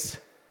mistakes,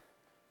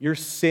 your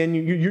sin,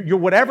 your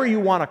whatever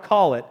you want to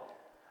call it,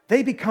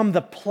 they become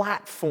the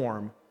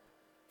platform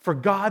for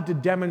God to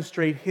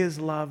demonstrate His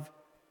love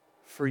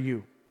for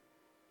you.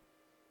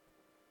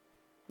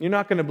 You're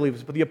not going to believe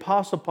this, but the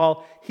Apostle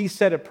Paul, he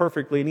said it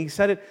perfectly, and he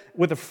said it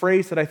with a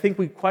phrase that I think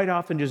we quite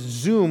often just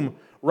zoom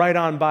right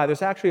on by.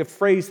 There's actually a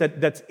phrase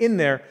that's in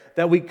there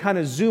that we kind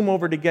of zoom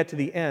over to get to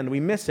the end. We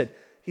miss it.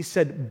 He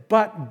said,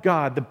 but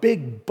God, the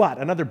big but,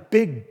 another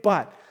big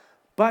but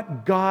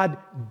God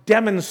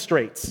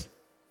demonstrates.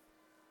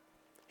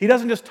 He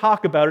doesn't just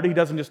talk about it, he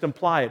doesn't just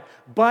imply it,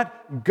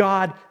 but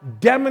God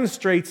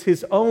demonstrates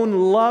His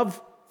own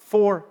love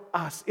for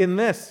us in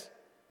this.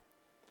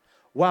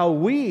 While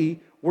we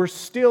were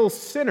still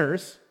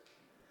sinners,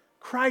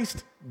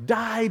 Christ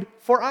died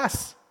for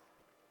us.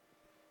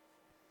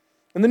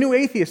 And the new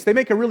atheists, they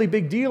make a really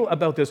big deal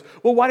about this.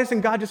 Well, why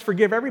doesn't God just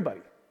forgive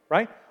everybody,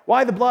 right?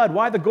 Why the blood?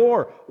 Why the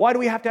gore? Why do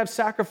we have to have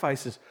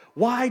sacrifices?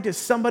 Why does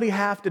somebody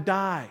have to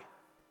die?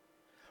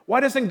 Why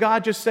doesn't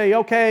God just say,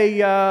 okay,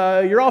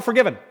 you're all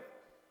forgiven?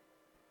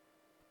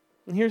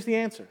 And here's the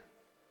answer.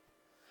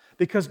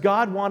 Because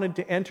God wanted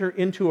to enter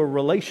into a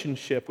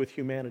relationship with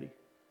humanity.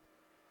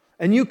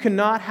 And you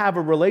cannot have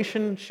a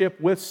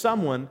relationship with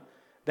someone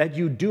that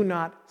you do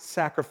not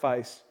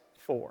sacrifice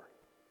for.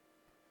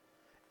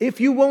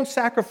 If you won't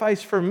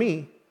sacrifice for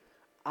me,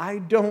 I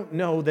don't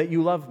know that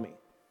you love me.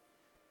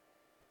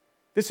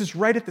 This is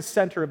right at the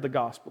center of the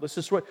gospel. This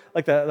is what,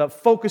 like the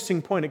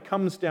focusing point it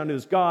comes down to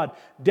is God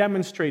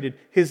demonstrated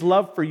His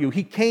love for you.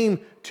 He came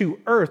to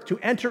earth to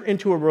enter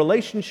into a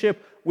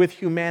relationship with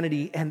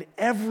humanity, and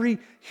every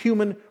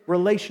human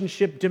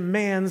relationship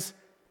demands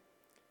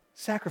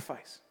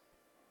sacrifice.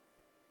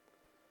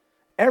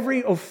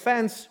 Every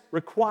offense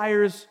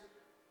requires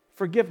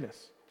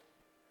forgiveness.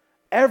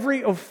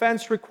 Every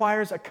offense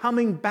requires a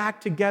coming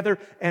back together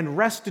and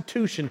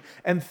restitution.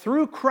 And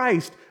through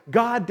Christ,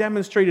 God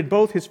demonstrated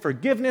both His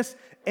forgiveness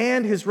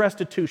and His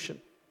restitution.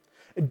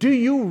 Do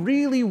you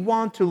really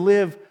want to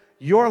live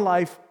your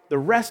life, the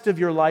rest of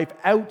your life,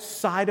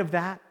 outside of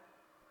that?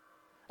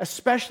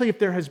 Especially if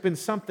there has been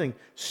something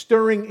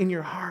stirring in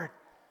your heart.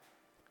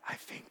 I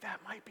think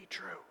that might be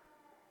true.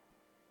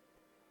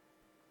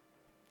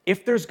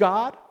 If there's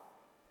God,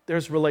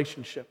 there's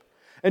relationship.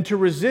 And to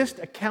resist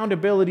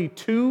accountability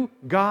to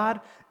God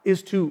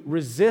is to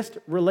resist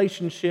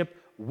relationship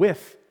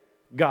with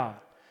God.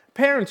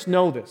 Parents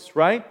know this,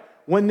 right?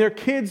 When their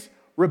kids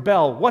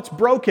rebel, what's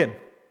broken?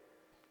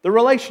 The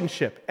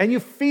relationship. And you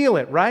feel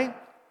it, right?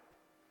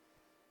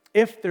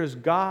 If there's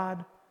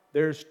God,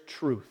 there's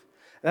truth.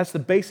 That's the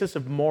basis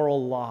of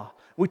moral law.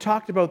 We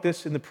talked about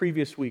this in the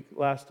previous week,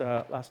 last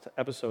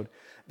episode.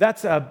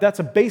 That's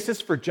a basis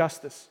for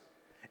justice.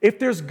 If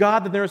there's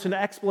God, then there's an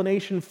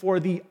explanation for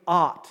the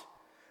ought.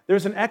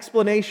 There's an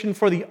explanation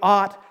for the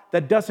ought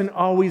that doesn't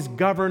always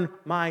govern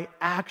my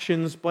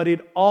actions, but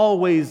it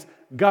always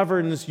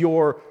governs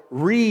your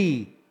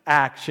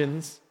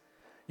reactions.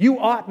 You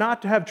ought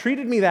not to have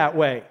treated me that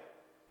way.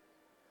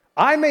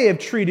 I may have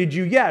treated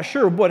you, yeah,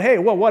 sure, but hey,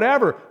 well,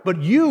 whatever.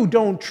 But you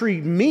don't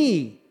treat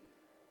me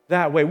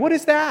that way. What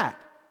is that?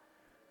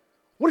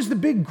 What is the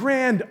big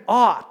grand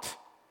ought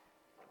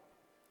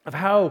of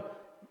how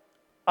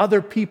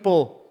other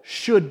people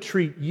should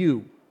treat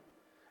you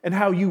and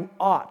how you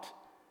ought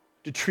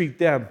to treat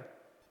them?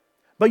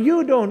 But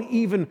you don't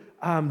even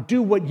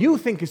do what you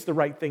think is the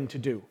right thing to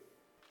do.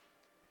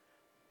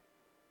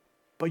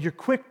 but you're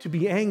quick to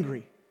be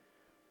angry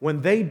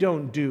when they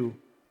don't do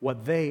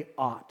what they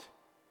ought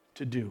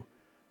to do.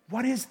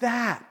 What is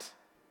that?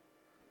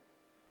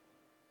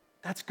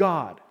 That's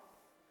God.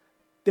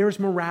 There's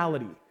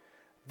morality.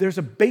 There's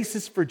a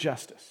basis for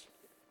justice.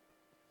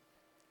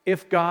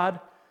 If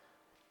God,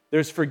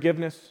 there's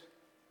forgiveness,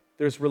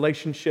 there's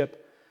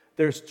relationship,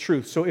 there's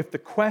truth. So if the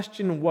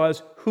question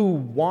was who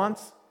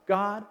wants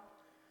God,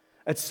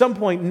 at some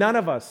point none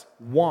of us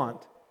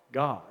want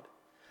God.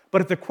 But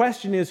if the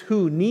question is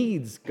who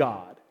needs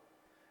God,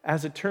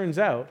 as it turns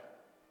out,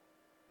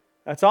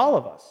 that's all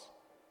of us.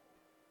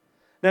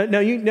 Now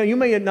you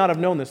may not have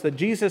known this, that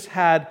Jesus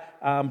had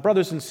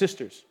brothers and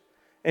sisters.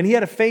 And he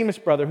had a famous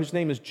brother whose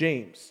name is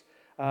James.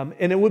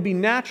 And it would be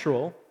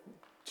natural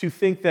to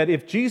think that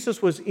if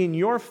Jesus was in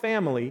your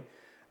family,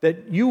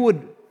 that you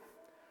would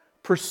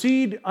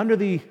proceed under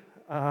the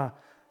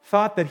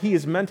thought that he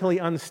is mentally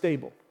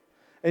unstable.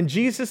 And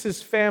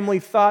Jesus' family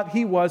thought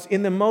he was,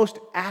 in the most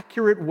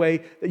accurate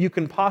way that you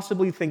can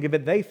possibly think of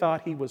it, they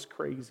thought he was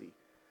crazy.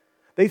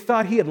 They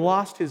thought he had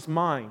lost his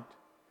mind.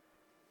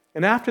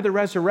 And after the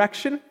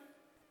resurrection,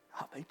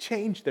 they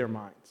changed their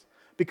minds.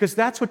 Because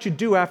that's what you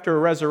do after a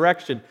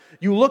resurrection.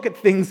 You look at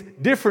things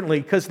differently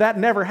because that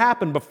never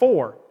happened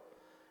before.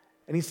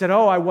 And he said,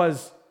 I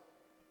was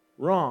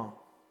wrong.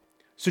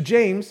 So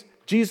James,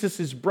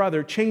 Jesus'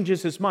 brother,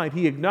 changes his mind.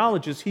 He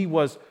acknowledges he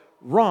was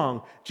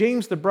wrong.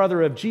 James, the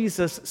brother of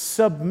Jesus,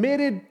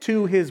 submitted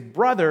to his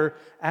brother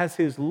as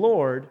his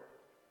Lord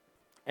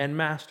and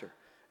Master.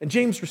 And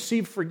James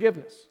received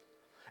forgiveness.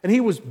 And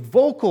he was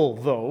vocal,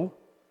 though,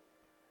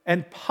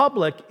 and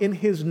public in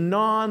his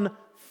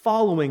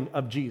non-following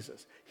of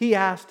Jesus. He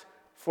asked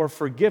for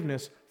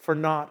forgiveness for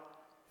not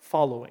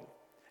following.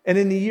 And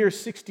in the year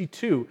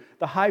 62,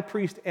 the high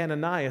priest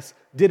Ananias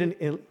did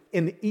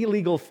an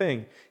illegal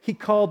thing. He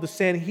called the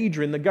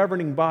Sanhedrin, the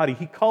governing body,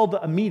 he called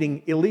a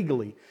meeting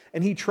illegally.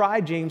 And he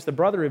tried James, the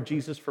brother of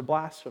Jesus, for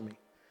blasphemy.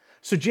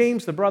 So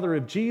James, the brother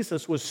of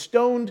Jesus, was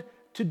stoned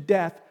to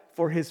death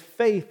for his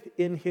faith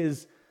in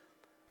his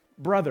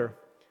brother.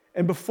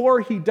 And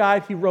before he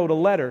died, he wrote a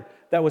letter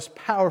that was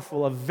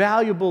powerful, a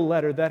valuable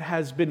letter that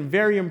has been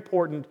very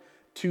important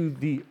to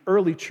the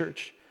early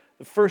church,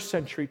 the first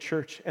century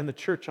church, and the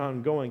church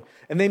ongoing.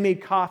 And they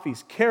made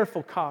copies,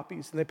 careful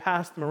copies, and they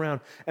passed them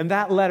around. And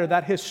that letter,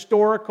 that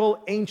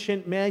historical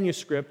ancient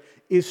manuscript,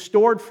 is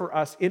stored for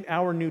us in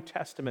our New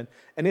Testament.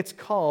 And it's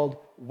called,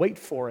 wait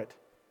for it,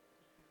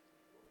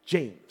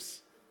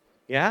 James.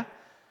 Yeah?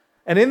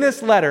 And in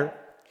this letter,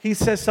 he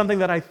says something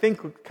that I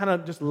think would kind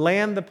of just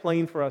land the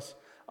plane for us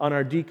on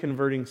our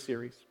deconverting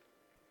series.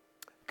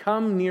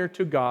 Come near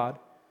to God,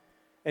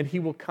 and he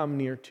will come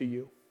near to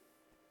you.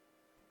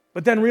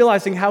 But then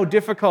realizing how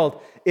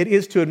difficult it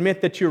is to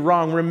admit that you're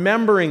wrong,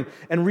 remembering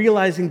and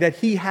realizing that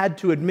he had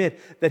to admit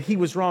that he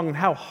was wrong and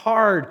how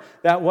hard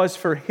that was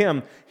for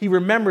him. He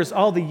remembers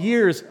all the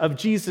years of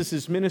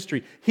Jesus'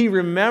 ministry. He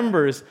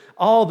remembers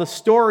all the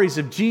stories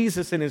of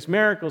Jesus and his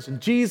miracles, and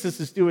Jesus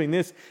is doing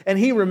this. And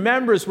he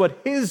remembers what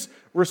his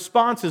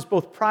responses,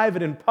 both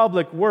private and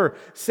public, were,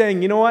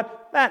 saying, you know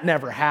what, that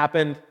never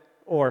happened,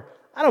 or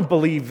I don't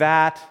believe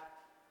that.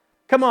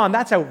 Come on,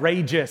 that's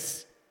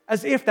outrageous.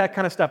 As if that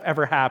kind of stuff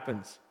ever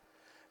happens.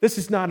 This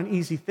is not an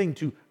easy thing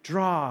to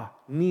draw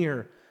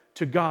near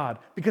to God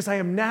because I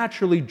am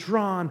naturally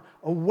drawn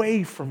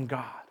away from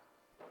God.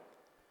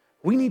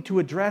 We need to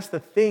address the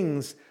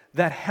things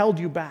that held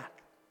you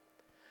back.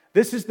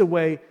 This is the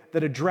way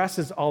that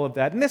addresses all of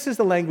that. And this is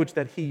the language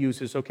that he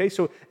uses, okay?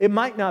 So it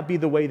might not be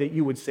the way that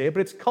you would say it,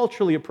 but it's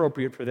culturally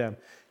appropriate for them.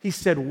 He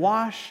said,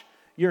 wash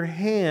your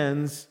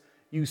hands,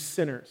 you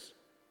sinners.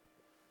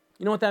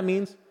 You know what that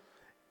means?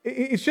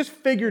 It's just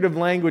figurative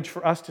language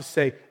for us to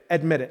say,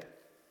 admit it.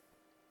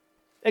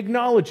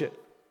 Acknowledge it.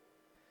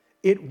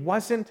 It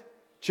wasn't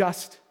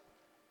just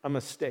a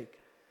mistake.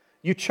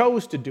 You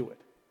chose to do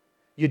it.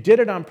 You did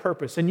it on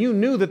purpose, and you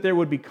knew that there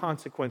would be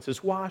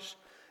consequences. Wash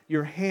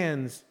your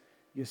hands,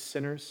 you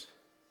sinners.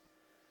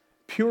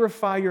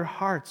 Purify your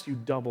hearts, you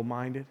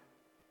double-minded.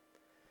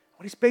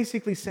 What he's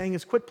basically saying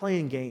is quit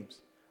playing games.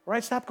 All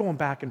right? Stop going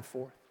back and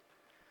forth.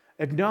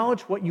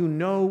 Acknowledge what you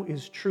know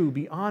is true.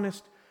 Be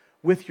honest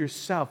with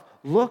yourself.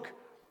 Look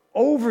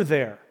over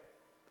there,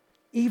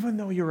 even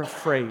though you're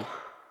afraid.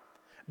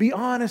 Be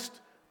honest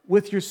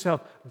with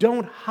yourself.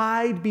 Don't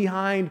hide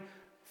behind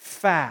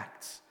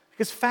facts,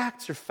 because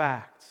facts are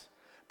facts.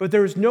 But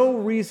there is no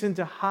reason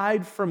to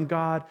hide from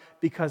God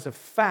because of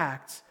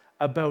facts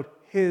about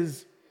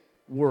his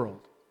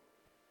world.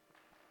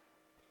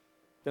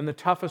 Then the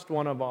toughest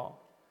one of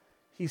all,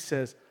 he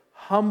says,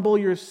 humble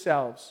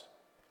yourselves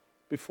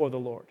before the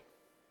Lord.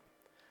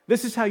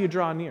 This is how you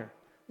draw near.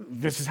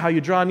 This is how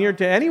you draw near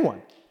to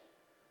anyone.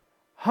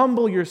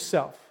 Humble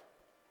yourself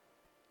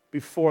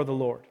before the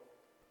Lord.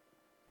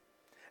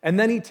 And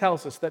then he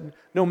tells us that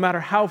no matter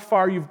how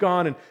far you've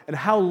gone and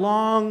how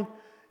long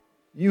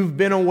you've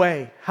been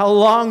away, how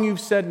long you've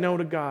said no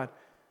to God,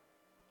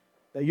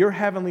 that your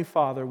heavenly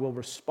Father will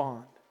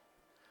respond.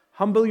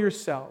 Humble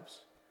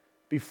yourselves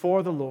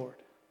before the Lord,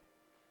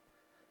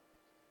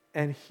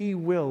 and he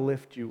will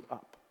lift you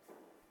up.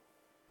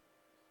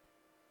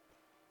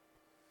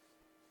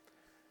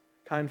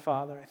 Kind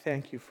Father, I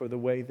thank you for the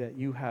way that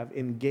you have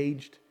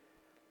engaged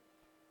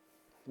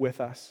with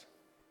us.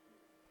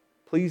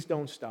 Please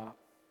don't stop.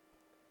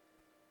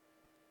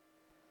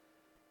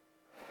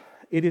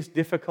 It is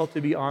difficult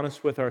to be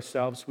honest with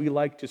ourselves. We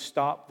like to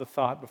stop the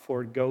thought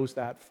before it goes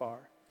that far.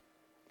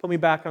 Put me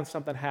back on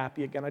something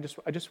happy again. I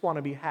just want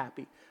to be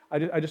happy.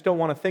 I just don't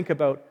want to think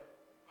about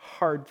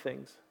hard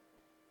things.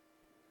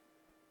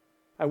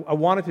 I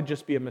want it to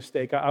just be a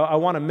mistake. I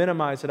want to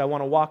minimize it. I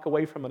want to walk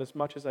away from it as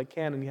much as I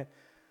can, and yet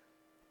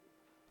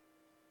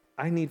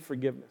I need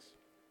forgiveness.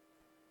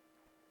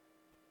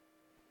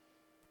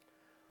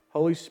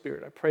 Holy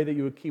Spirit, I pray that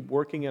you would keep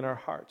working in our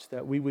hearts,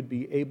 that we would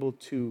be able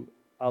to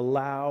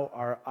allow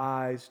our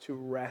eyes to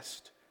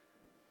rest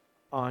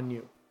on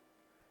you,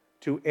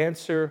 to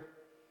answer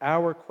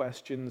our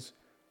questions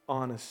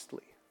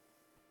honestly.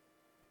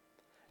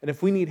 And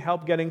if we need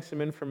help getting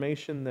some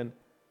information, then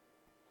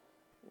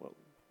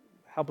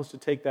help us to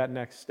take that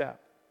next step.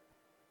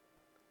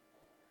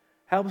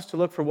 Help us to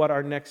look for what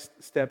our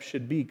next step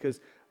should be, because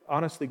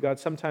honestly, God,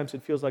 sometimes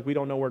it feels like we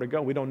don't know where to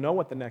go. We don't know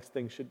what the next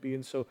thing should be,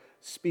 and so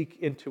speak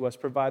into us,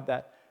 provide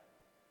that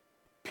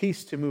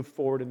peace to move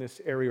forward in this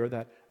area, or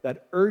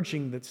that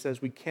urging that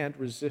says we can't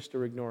resist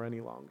or ignore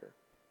any longer.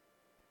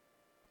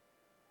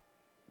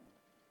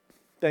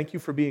 Thank you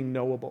for being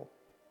knowable.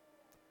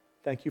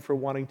 Thank you for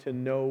wanting to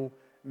know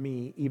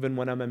me, even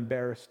when I'm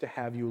embarrassed to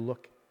have you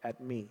look at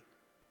me.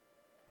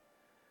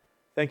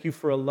 Thank you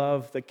for a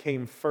love that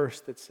came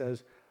first, that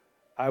says,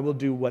 I will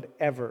do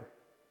whatever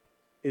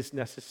is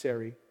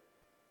necessary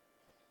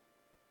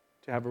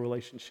to have a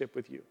relationship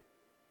with you.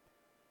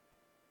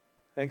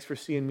 Thanks for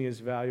seeing me as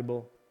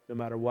valuable, no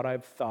matter what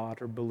I've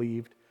thought or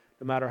believed,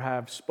 no matter how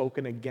I've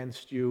spoken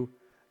against you,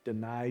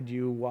 denied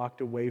you, walked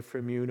away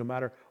from you, no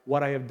matter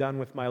what I have done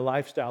with my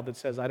lifestyle that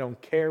says I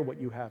don't care what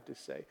you have to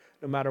say,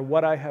 no matter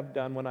what I have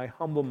done when I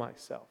humble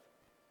myself.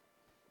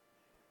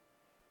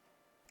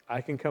 I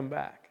can come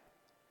back,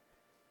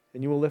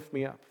 and you will lift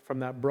me up from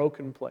that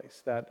broken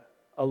place, that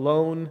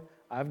alone,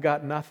 I've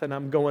got nothing,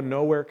 I'm going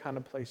nowhere kind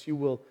of place. You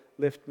will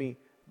lift me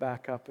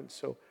back up. And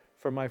so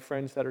for my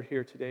friends that are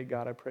here today,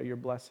 God, I pray your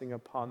blessing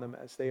upon them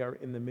as they are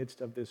in the midst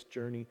of this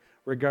journey,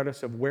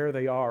 regardless of where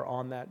they are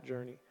on that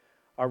journey.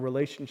 Our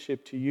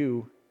relationship to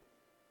you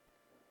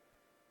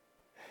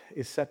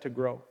is set to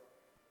grow.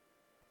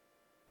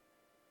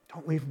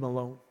 Don't leave them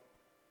alone.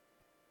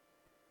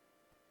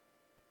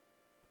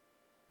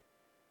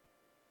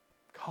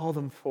 Call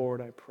them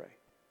forward, I pray.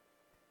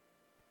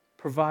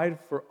 Provide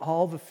for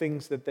all the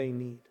things that they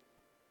need.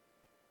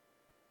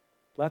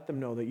 Let them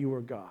know that you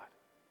are God,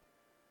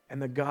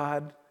 and the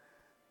God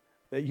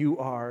that you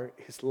are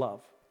is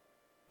love,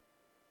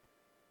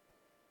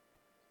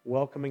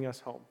 welcoming us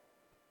home.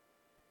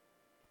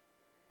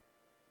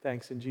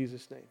 Thanks in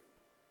Jesus' name.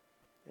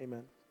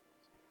 Amen.